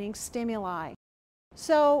misleading stimuli.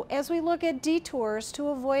 So as we look at detours to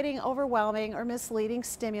avoiding overwhelming or misleading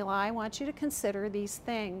stimuli, I want you to consider these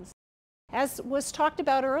things. As was talked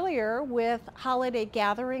about earlier with holiday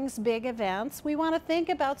gatherings, big events, we want to think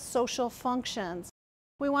about social functions.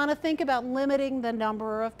 We want to think about limiting the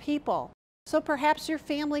number of people. So perhaps your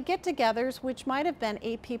family get-togethers, which might have been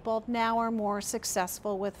 8 people, now are more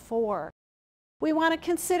successful with 4. We want to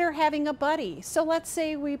consider having a buddy. So let's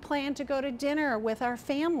say we plan to go to dinner with our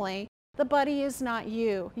family. The buddy is not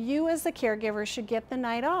you. You as the caregiver should get the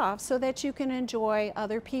night off so that you can enjoy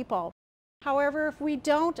other people. However, if we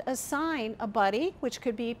don't assign a buddy, which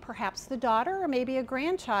could be perhaps the daughter or maybe a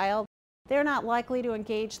grandchild, they're not likely to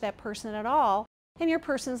engage that person at all, and your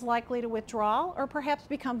person's likely to withdraw or perhaps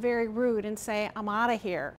become very rude and say, "I'm out of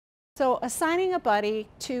here." So assigning a buddy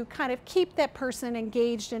to kind of keep that person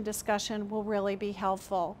engaged in discussion will really be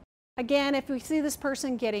helpful. Again, if we see this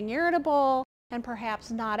person getting irritable and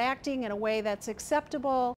perhaps not acting in a way that's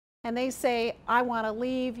acceptable, and they say, "I want to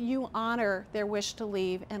leave," you honor their wish to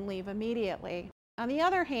leave and leave immediately. On the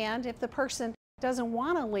other hand, if the person doesn't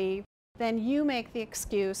want to leave, then you make the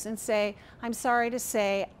excuse and say, "I'm sorry to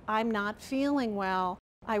say, I'm not feeling well.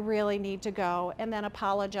 I really need to go," and then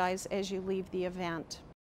apologize as you leave the event.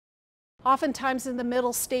 Oftentimes in the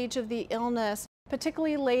middle stage of the illness,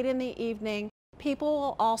 particularly late in the evening, people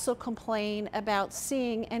will also complain about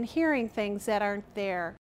seeing and hearing things that aren't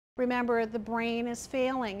there. Remember, the brain is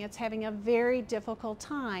failing. It's having a very difficult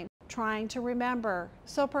time trying to remember.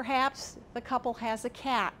 So perhaps the couple has a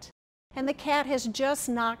cat, and the cat has just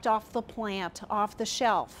knocked off the plant off the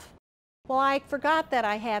shelf. Well, I forgot that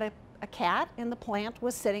I had a cat, and the plant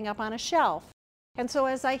was sitting up on a shelf. And so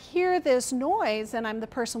as I hear this noise, and I'm the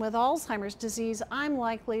person with Alzheimer's disease, I'm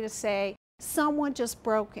likely to say, someone just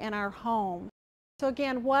broke in our home. So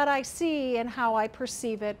again, what I see and how I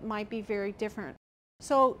perceive it might be very different.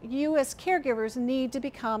 So you as caregivers need to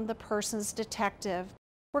become the person's detective.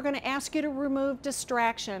 We're going to ask you to remove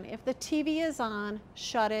distraction. If the TV is on,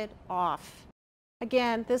 shut it off.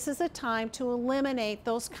 Again, this is a time to eliminate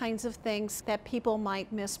those kinds of things that people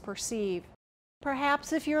might misperceive.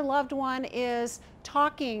 Perhaps if your loved one is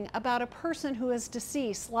talking about a person who is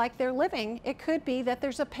deceased like they're living, it could be that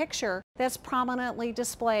there's a picture that's prominently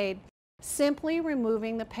displayed. Simply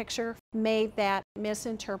removing the picture made that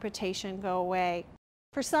misinterpretation go away.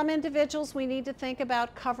 For some individuals, we need to think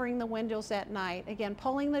about covering the windows at night. Again,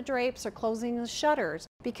 pulling the drapes or closing the shutters,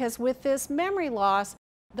 because with this memory loss,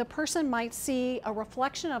 the person might see a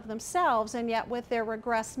reflection of themselves, and yet with their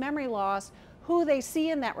regressed memory loss, who they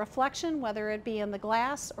see in that reflection, whether it be in the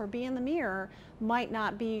glass or be in the mirror, might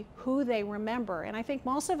not be who they remember. And I think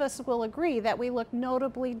most of us will agree that we look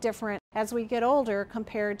notably different as we get older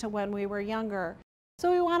compared to when we were younger.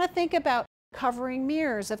 So we want to think about covering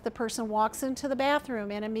mirrors. If the person walks into the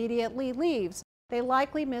bathroom and immediately leaves, they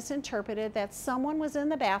likely misinterpreted that someone was in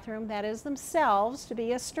the bathroom, that is themselves, to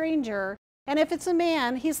be a stranger. And if it's a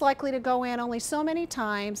man, he's likely to go in only so many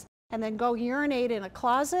times and then go urinate in a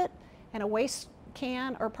closet, in a waste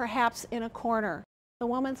can, or perhaps in a corner. The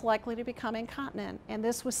woman's likely to become incontinent, and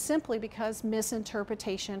this was simply because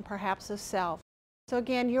misinterpretation perhaps of self. So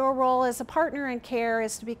again, your role as a partner in care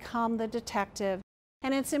is to become the detective.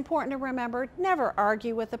 And it's important to remember, never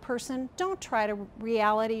argue with a person. Don't try to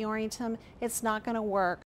reality orient them. It's not going to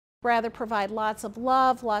work. Rather provide lots of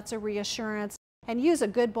love, lots of reassurance, and use a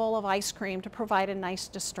good bowl of ice cream to provide a nice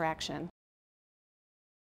distraction.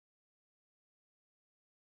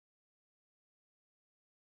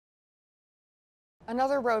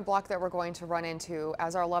 Another roadblock that we're going to run into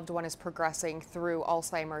as our loved one is progressing through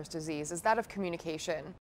Alzheimer's disease is that of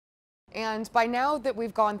communication. And by now that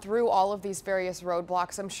we've gone through all of these various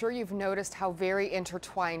roadblocks, I'm sure you've noticed how very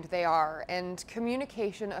intertwined they are, and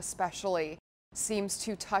communication especially seems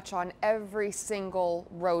to touch on every single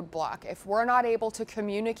roadblock. If we're not able to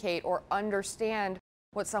communicate or understand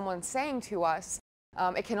what someone's saying to us,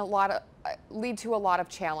 it can lead to a lot of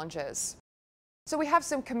challenges. So we have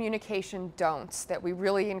some communication don'ts that we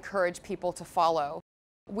really encourage people to follow.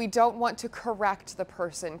 We don't want to correct the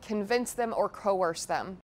person, convince them, or coerce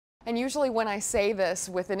them. And usually when I say this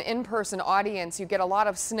with an in-person audience, you get a lot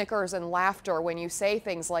of snickers and laughter when you say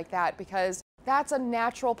things like that, because that's a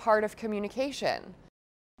natural part of communication.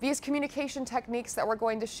 These communication techniques that we're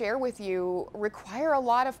going to share with you require a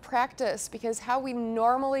lot of practice, because how we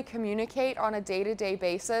normally communicate on a day-to-day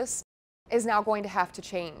basis is now going to have to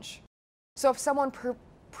change. So if someone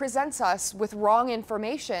presents us with wrong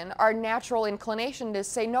information, our natural inclination is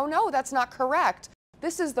to say, no, that's not correct.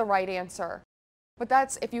 This is the right answer. But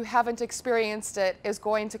that's, if you haven't experienced it, is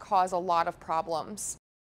going to cause a lot of problems.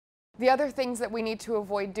 The other things that we need to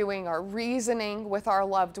avoid doing are reasoning with our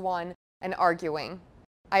loved one and arguing.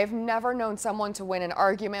 I have never known someone to win an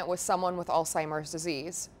argument with someone with Alzheimer's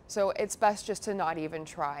disease, so it's best just to not even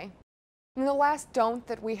try. And the last don't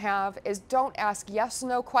that we have is don't ask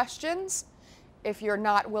yes/no questions if you're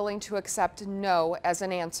not willing to accept no as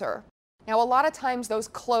an answer. Now, a lot of times those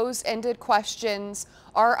closed-ended questions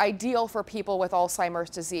are ideal for people with Alzheimer's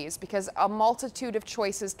disease because a multitude of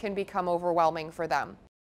choices can become overwhelming for them.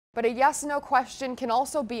 But a yes/no question can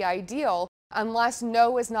also be ideal unless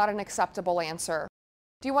no is not an acceptable answer.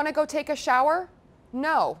 Do you want to go take a shower?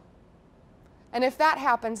 No. And if that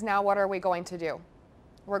happens, now what are we going to do?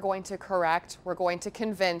 We're going to correct, we're going to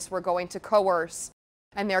convince, we're going to coerce,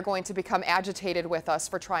 and they're going to become agitated with us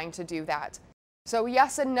for trying to do that. So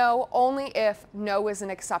yes and no only if no is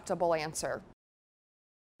an acceptable answer.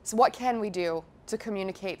 So what can we do to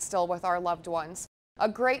communicate still with our loved ones? A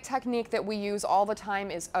great technique that we use all the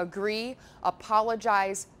time is agree,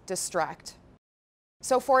 apologize, distract.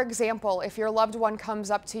 So for example, if your loved one comes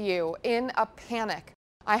up to you in a panic,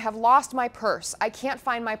 I have lost my purse, I can't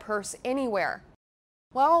find my purse anywhere.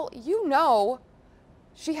 Well, you know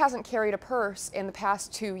she hasn't carried a purse in the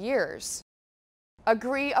past 2 years.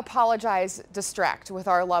 Agree, apologize, distract with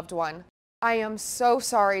our loved one. I am so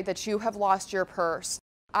sorry that you have lost your purse.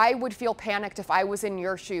 I would feel panicked if I was in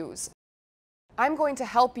your shoes. I'm going to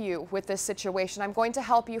help you with this situation. I'm going to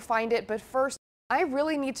help you find it, but first, I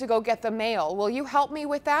really need to go get the mail. Will you help me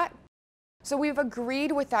with that? So we've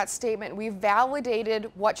agreed with that statement. We've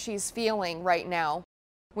validated what she's feeling right now.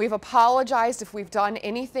 We've apologized if we've done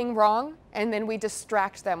anything wrong, and then we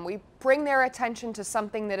distract them. We bring their attention to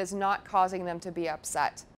something that is not causing them to be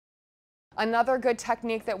upset. Another good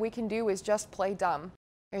technique that we can do is just play dumb.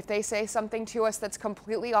 If they say something to us that's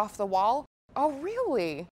completely off the wall, oh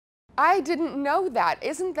really? I didn't know that.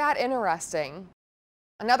 Isn't that interesting?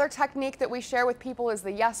 Another technique that we share with people is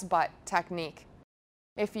the yes but technique.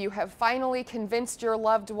 If you have finally convinced your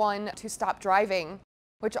loved one to stop driving,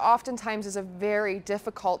 which oftentimes is a very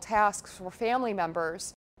difficult task for family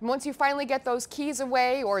members, and once you finally get those keys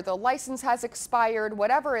away or the license has expired,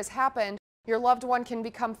 whatever has happened, your loved one can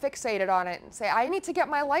become fixated on it and say, I need to get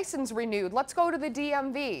my license renewed. Let's go to the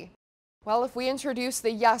DMV. Well, if we introduce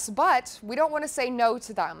the yes but, we don't want to say no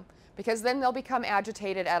to them because then they'll become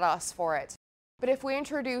agitated at us for it. But if we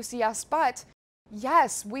introduce yes, but,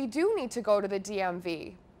 yes, we do need to go to the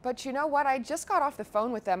DMV. But you know what? I just got off the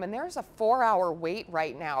phone with them and there's a 4-hour wait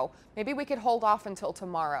right now. Maybe we could hold off until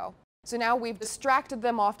tomorrow. So now we've distracted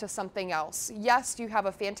them off to something else. Yes, you have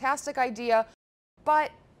a fantastic idea, but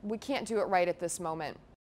we can't do it right at this moment.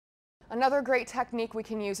 Another great technique we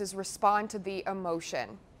can use is respond to the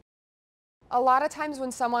emotion. A lot of times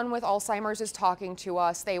when someone with Alzheimer's is talking to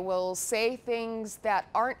us, they will say things that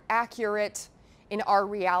aren't accurate in our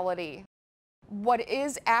reality. What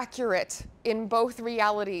is accurate in both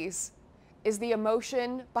realities is the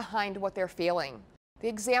emotion behind what they're feeling. The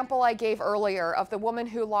example I gave earlier of the woman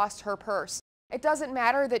who lost her purse. It doesn't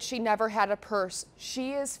matter that she never had a purse.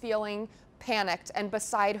 She is feeling panicked and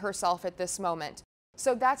beside herself at this moment.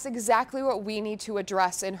 So that's exactly what we need to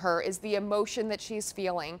address in her, is the emotion that she's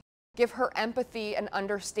feeling. Give her empathy and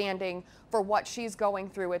understanding for what she's going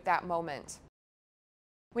through at that moment.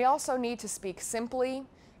 We also need to speak simply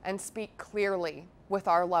and speak clearly with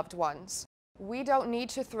our loved ones. We don't need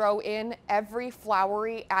to throw in every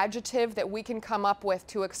flowery adjective that we can come up with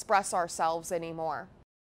to express ourselves anymore.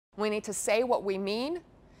 We need to say what we mean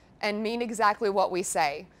and mean exactly what we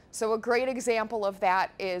say. So a great example of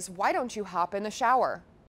that is, why don't you hop in the shower?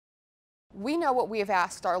 We know what we have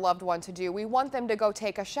asked our loved one to do. We want them to go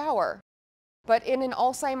take a shower. But in an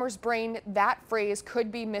Alzheimer's brain, that phrase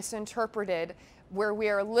could be misinterpreted, where we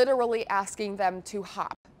are literally asking them to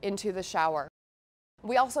hop into the shower.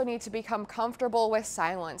 We also need to become comfortable with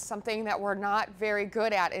silence, something that we're not very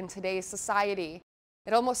good at in today's society.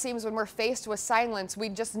 It almost seems when we're faced with silence, we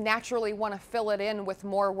just naturally want to fill it in with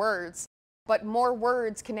more words. But more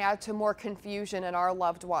words can add to more confusion in our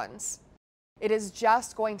loved ones. It is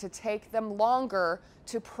just going to take them longer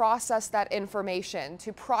to process that information,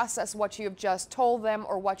 to process what you've just told them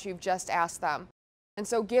or what you've just asked them. And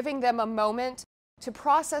so giving them a moment to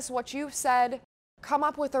process what you've said, come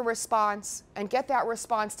up with a response, and get that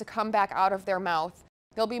response to come back out of their mouth.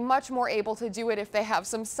 They'll be much more able to do it if they have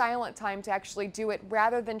some silent time to actually do it,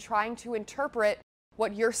 rather than trying to interpret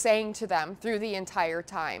what you're saying to them through the entire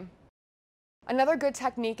time. Another good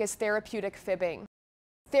technique is therapeutic fibbing.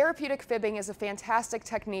 Therapeutic fibbing is a fantastic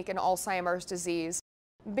technique in Alzheimer's disease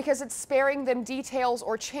because it's sparing them details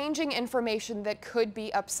or changing information that could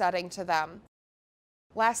be upsetting to them.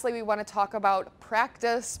 Lastly, we want to talk about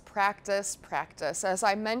practice, practice, practice. As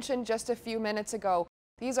I mentioned just a few minutes ago,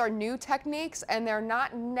 these are new techniques and they're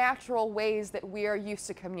not natural ways that we are used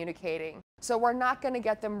to communicating. So we're not going to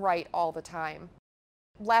get them right all the time.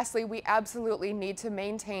 Lastly, we absolutely need to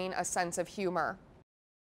maintain a sense of humor.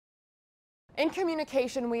 In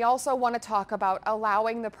communication, we also want to talk about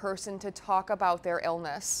allowing the person to talk about their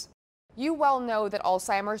illness. You well know that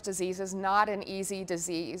Alzheimer's disease is not an easy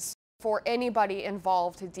disease for anybody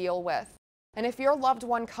involved to deal with. And if your loved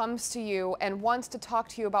one comes to you and wants to talk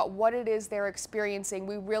to you about what it is they're experiencing,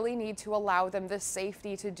 we really need to allow them the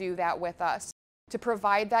safety to do that with us, to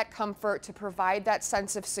provide that comfort, to provide that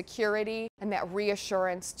sense of security and that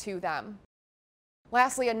reassurance to them.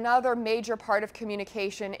 Lastly, another major part of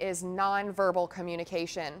communication is nonverbal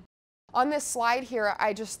communication. On this slide here,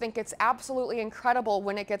 I just think it's absolutely incredible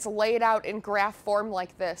when it gets laid out in graph form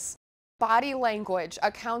like this. Body language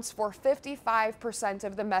accounts for 55%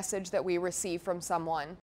 of the message that we receive from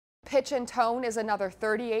someone. Pitch and tone is another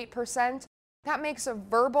 38%. That makes a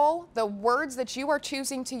verbal, the words that you are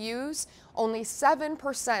choosing to use, only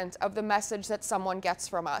 7% of the message that someone gets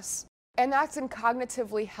from us. And that's in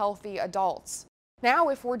cognitively healthy adults. Now,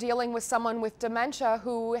 if we're dealing with someone with dementia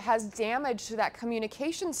who has damage to that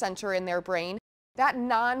communication center in their brain, that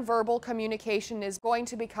nonverbal communication is going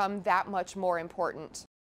to become that much more important.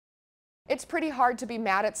 It's pretty hard to be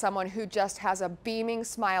mad at someone who just has a beaming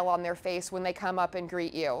smile on their face when they come up and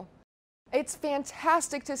greet you. It's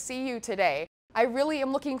fantastic to see you today. I really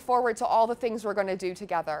am looking forward to all the things we're going to do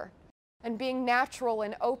together. And being natural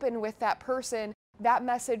and open with that person, that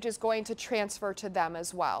message is going to transfer to them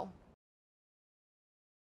as well.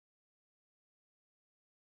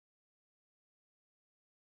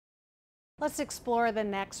 Let's explore the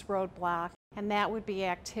next roadblock, and that would be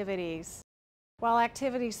activities. While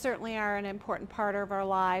activities certainly are an important part of our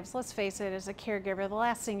lives, let's face it, as a caregiver, the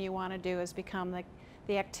last thing you want to do is become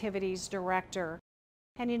the activities director.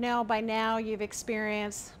 And you know, by now you've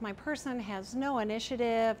experienced, my person has no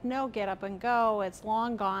initiative, no get up and go, it's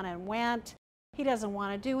long gone and went, he doesn't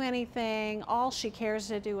want to do anything, all she cares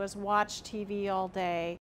to do is watch TV all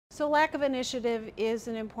day. So lack of initiative is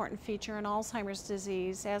an important feature in Alzheimer's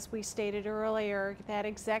disease. As we stated earlier, that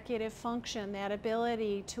executive function, that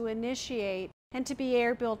ability to initiate and to be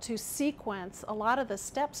able to sequence, a lot of the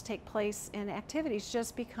steps take place in activities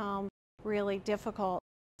just become really difficult.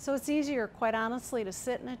 So it's easier, quite honestly, to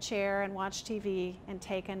sit in a chair and watch TV and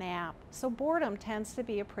take a nap. So boredom tends to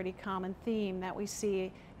be a pretty common theme that we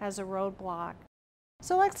see as a roadblock.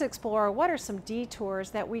 So let's explore what are some detours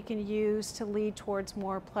that we can use to lead towards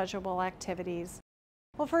more pleasurable activities.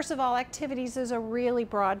 Well, first of all, activities is a really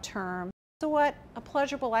broad term. So what a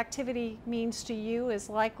pleasurable activity means to you is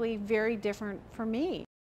likely very different for me.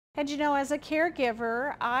 And you know, as a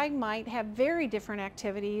caregiver, I might have very different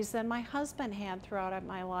activities than my husband had throughout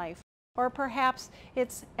my life. Or perhaps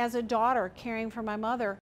it's as a daughter caring for my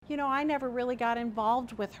mother. You know, I never really got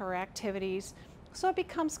involved with her activities, so it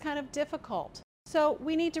becomes kind of difficult. So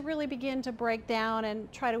we need to really begin to break down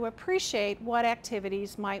and try to appreciate what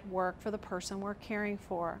activities might work for the person we're caring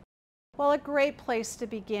for. Well, a great place to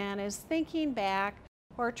begin is thinking back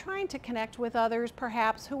or trying to connect with others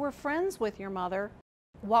perhaps who were friends with your mother.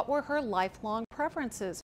 What were her lifelong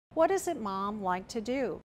preferences? What does it Mom like to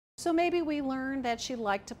do? So maybe we learned that she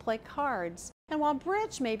liked to play cards. And while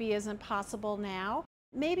bridge maybe isn't possible now,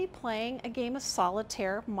 maybe playing a game of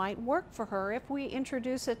solitaire might work for her if we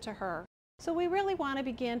introduce it to her. So we really want to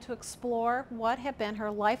begin to explore what have been her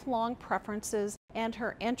lifelong preferences and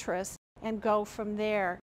her interests and go from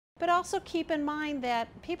there. But also keep in mind that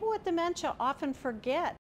people with dementia often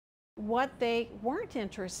forget what they weren't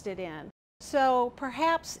interested in. So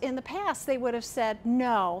perhaps in the past they would have said,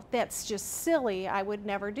 no, that's just silly, I would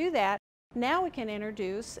never do that. Now we can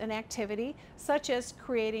introduce an activity such as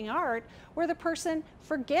creating art where the person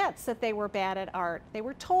forgets that they were bad at art. They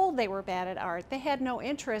were told they were bad at art. They had no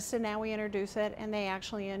interest, and now we introduce it and they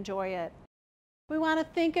actually enjoy it. We want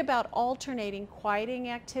to think about alternating quieting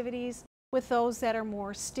activities with those that are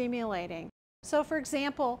more stimulating. So for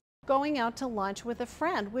example, going out to lunch with a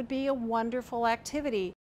friend would be a wonderful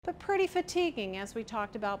activity, but pretty fatiguing, as we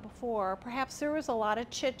talked about before. Perhaps there was a lot of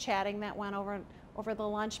chit-chatting that went over the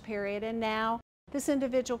lunch period, and now this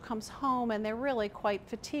individual comes home and they're really quite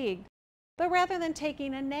fatigued. But rather than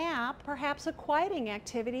taking a nap, perhaps a quieting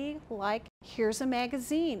activity like, here's a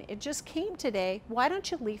magazine, it just came today, why don't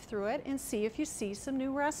you leaf through it and see if you see some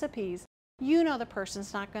new recipes? You know the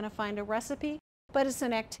person's not going to find a recipe, but it's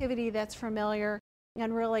an activity that's familiar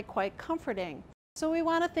and really quite comforting. So we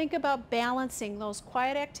want to think about balancing those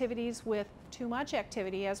quiet activities with too much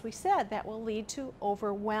activity. As we said, that will lead to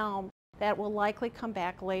overwhelm. That will likely come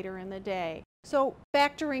back later in the day. So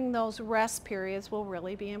factoring those rest periods will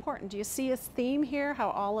really be important. Do you see a theme here, how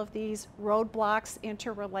all of these roadblocks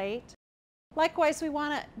interrelate? Likewise, we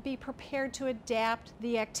want to be prepared to adapt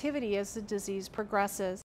the activity as the disease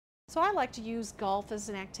progresses. So I like to use golf as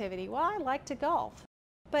an activity. Well, I like to golf.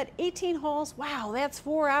 But 18 holes, wow, that's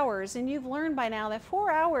 4 hours. And you've learned by now that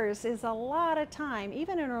 4 hours is a lot of time,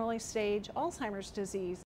 even in early stage Alzheimer's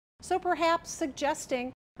disease. So perhaps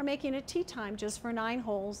suggesting or making a tee time just for 9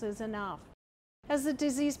 holes is enough. As the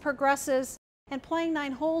disease progresses, and playing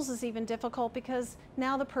 9 holes is even difficult because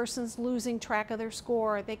now the person's losing track of their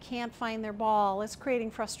score. They can't find their ball. It's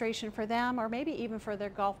creating frustration for them or maybe even for their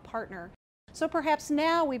golf partner. So perhaps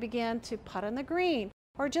now we begin to putt on the green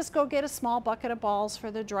or just go get a small bucket of balls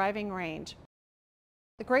for the driving range.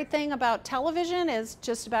 The great thing about television is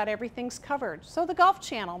just about everything's covered. So the Golf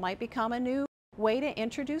Channel might become a new way to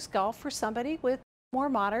introduce golf for somebody with more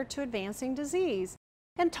moderate to advancing disease,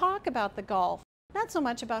 and talk about the golf. Not so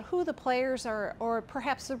much about who the players are or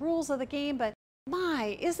perhaps the rules of the game, but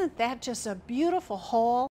my, isn't that just a beautiful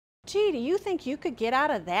hole? Gee, do you think you could get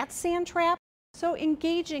out of that sand trap? So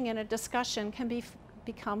engaging in a discussion can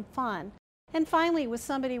become fun. And finally, with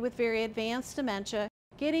somebody with very advanced dementia,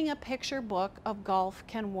 getting a picture book of golf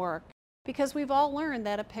can work, because we've all learned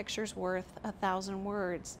that a picture's worth 1,000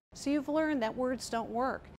 words. So you've learned that words don't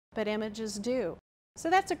work, but images do. So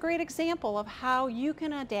that's a great example of how you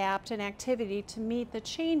can adapt an activity to meet the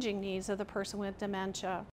changing needs of the person with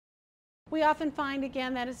dementia. We often find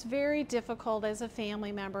again that it's very difficult as a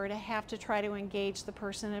family member to have to try to engage the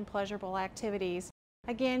person in pleasurable activities.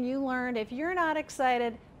 Again, you learned if you're not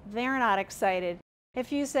excited, they're not excited.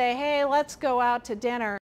 If you say, hey, let's go out to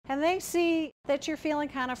dinner, and they see that you're feeling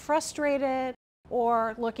kind of frustrated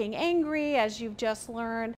or looking angry, as you've just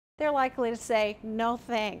learned, they're likely to say, no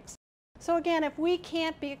thanks. So again, if we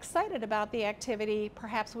can't be excited about the activity,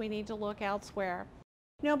 perhaps we need to look elsewhere.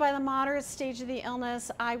 You know, by the moderate stage of the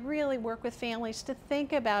illness, I really work with families to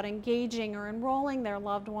think about engaging or enrolling their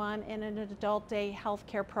loved one in an adult day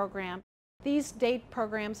healthcare program. These day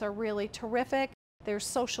programs are really terrific. There's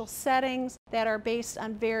social settings that are based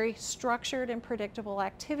on very structured and predictable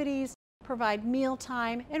activities, provide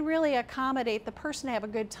mealtime, and really accommodate the person to have a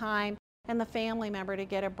good time and the family member to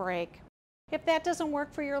get a break. If that doesn't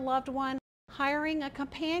work for your loved one, hiring a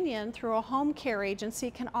companion through a home care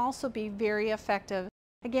agency can also be very effective.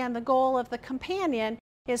 Again, the goal of the companion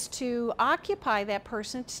is to occupy that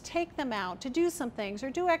person, to take them out, to do some things or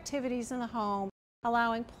do activities in the home,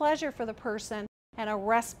 allowing pleasure for the person and a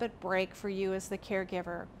respite break for you as the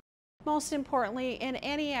caregiver. Most importantly, in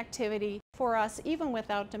any activity for us, even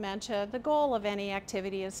without dementia, the goal of any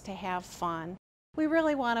activity is to have fun. We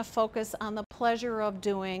really want to focus on the pleasure of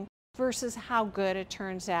doing versus how good it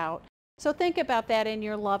turns out. So think about that in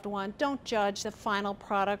your loved one. Don't judge the final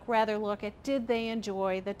product. Rather look at, did they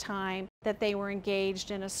enjoy the time that they were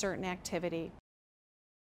engaged in a certain activity?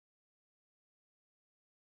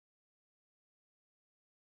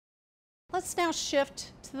 Let's now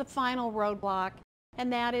shift to the final roadblock,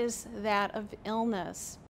 and that is that of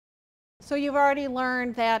illness. So you've already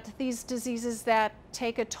learned that these diseases that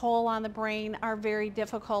take a toll on the brain are very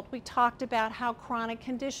difficult. We talked about how chronic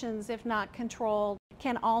conditions, if not controlled,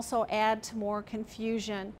 can also add to more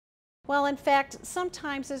confusion. Well, in fact,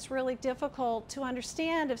 sometimes it's really difficult to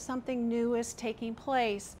understand if something new is taking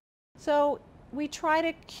place. So we try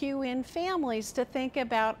to cue in families to think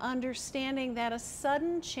about understanding that a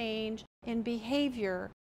sudden change in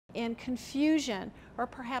behavior, in confusion, or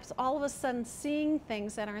perhaps all of a sudden seeing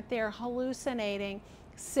things that aren't there, hallucinating,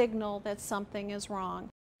 signal that something is wrong.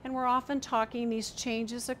 And we're often talking these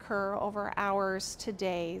changes occur over hours to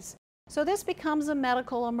days. So this becomes a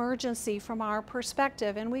medical emergency from our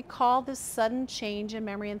perspective, and we call this sudden change in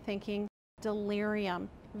memory and thinking delirium.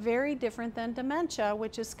 Very different than dementia,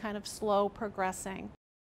 which is kind of slow progressing.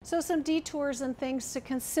 So some detours and things to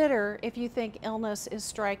consider if you think illness is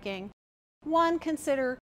striking. One,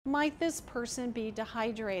 consider, might this person be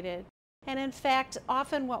dehydrated? And in fact,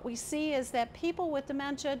 often what we see is that people with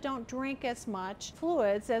dementia don't drink as much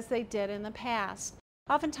fluids as they did in the past.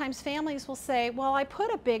 Oftentimes families will say, well, I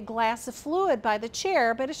put a big glass of fluid by the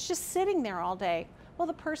chair, but it's just sitting there all day. Well,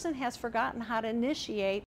 the person has forgotten how to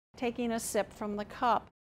initiate taking a sip from the cup.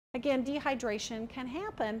 Again, dehydration can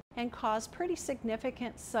happen and cause pretty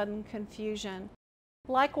significant sudden confusion.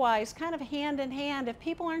 Likewise, kind of hand in hand, if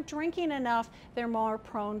people aren't drinking enough, they're more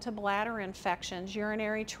prone to bladder infections,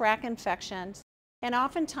 urinary tract infections. And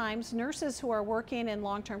oftentimes, nurses who are working in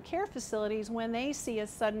long-term care facilities, when they see a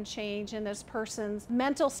sudden change in this person's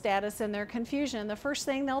mental status and their confusion, the first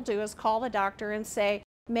thing they'll do is call the doctor and say,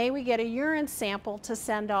 may we get a urine sample to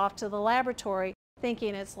send off to the laboratory,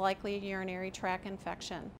 thinking it's likely a urinary tract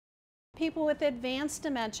infection. People with advanced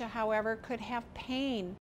dementia, however, could have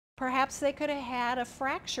pain. Perhaps they could have had a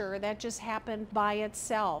fracture that just happened by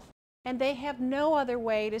itself, and they have no other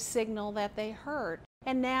way to signal that they hurt.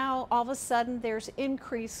 And now, all of a sudden, there's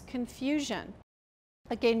increased confusion.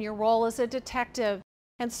 Again, your role as a detective,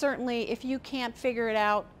 and certainly if you can't figure it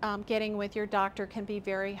out, getting with your doctor can be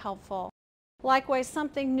very helpful. Likewise,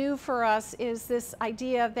 something new for us is this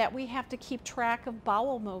idea that we have to keep track of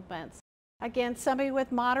bowel movements. Again, somebody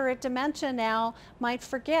with moderate dementia now might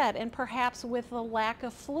forget, and perhaps with the lack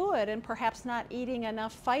of fluid and perhaps not eating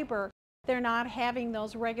enough fiber, they're not having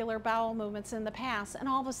those regular bowel movements in the past, and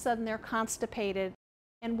all of a sudden they're constipated.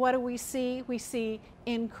 And what do we see? We see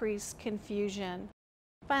increased confusion.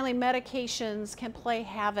 Finally, medications can play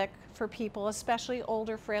havoc for people, especially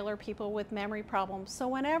older, frailer people with memory problems. So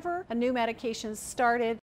whenever a new medication is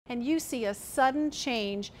started and you see a sudden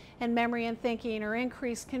change in memory and thinking or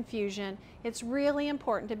increased confusion, it's really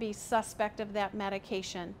important to be suspect of that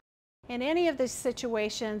medication. In any of these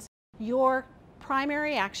situations, your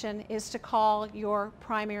primary action is to call your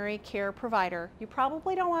primary care provider. You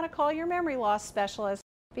probably don't want to call your memory loss specialist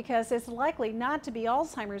because it's likely not to be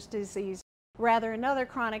Alzheimer's disease, rather another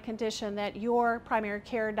chronic condition that your primary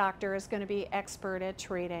care doctor is going to be expert at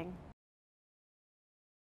treating.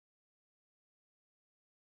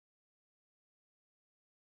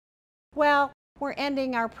 Well, we're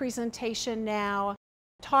ending our presentation now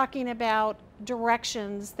talking about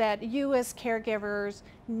directions that you as caregivers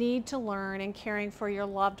need to learn in caring for your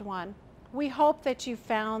loved one. We hope that you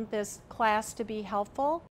found this class to be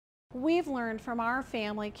helpful. We've learned from our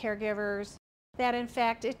family caregivers that in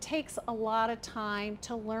fact it takes a lot of time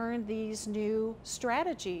to learn these new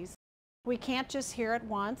strategies. We can't just hear it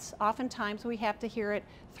once. Oftentimes we have to hear it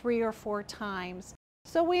 3 or 4 times.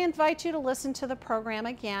 So we invite you to listen to the program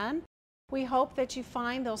again. We hope that you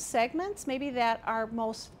find those segments maybe that are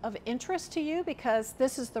most of interest to you, because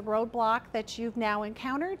this is the roadblock that you've now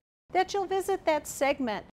encountered, that you'll visit that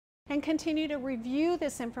segment and continue to review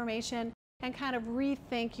this information and kind of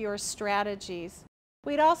rethink your strategies.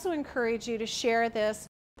 We'd also encourage you to share this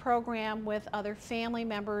program with other family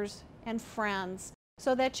members and friends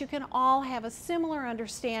so that you can all have a similar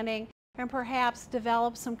understanding and perhaps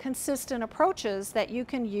develop some consistent approaches that you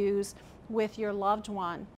can use with your loved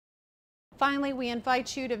one. Finally, we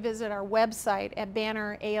invite you to visit our website at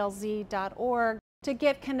banneralz.org to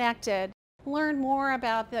get connected, learn more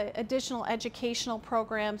about the additional educational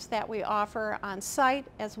programs that we offer on site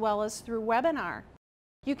as well as through webinar.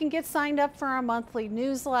 You can get signed up for our monthly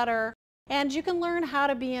newsletter, and you can learn how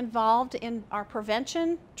to be involved in our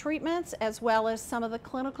prevention treatments as well as some of the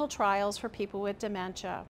clinical trials for people with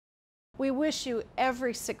dementia. We wish you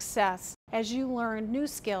every success as you learn new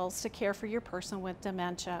skills to care for your person with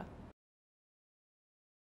dementia.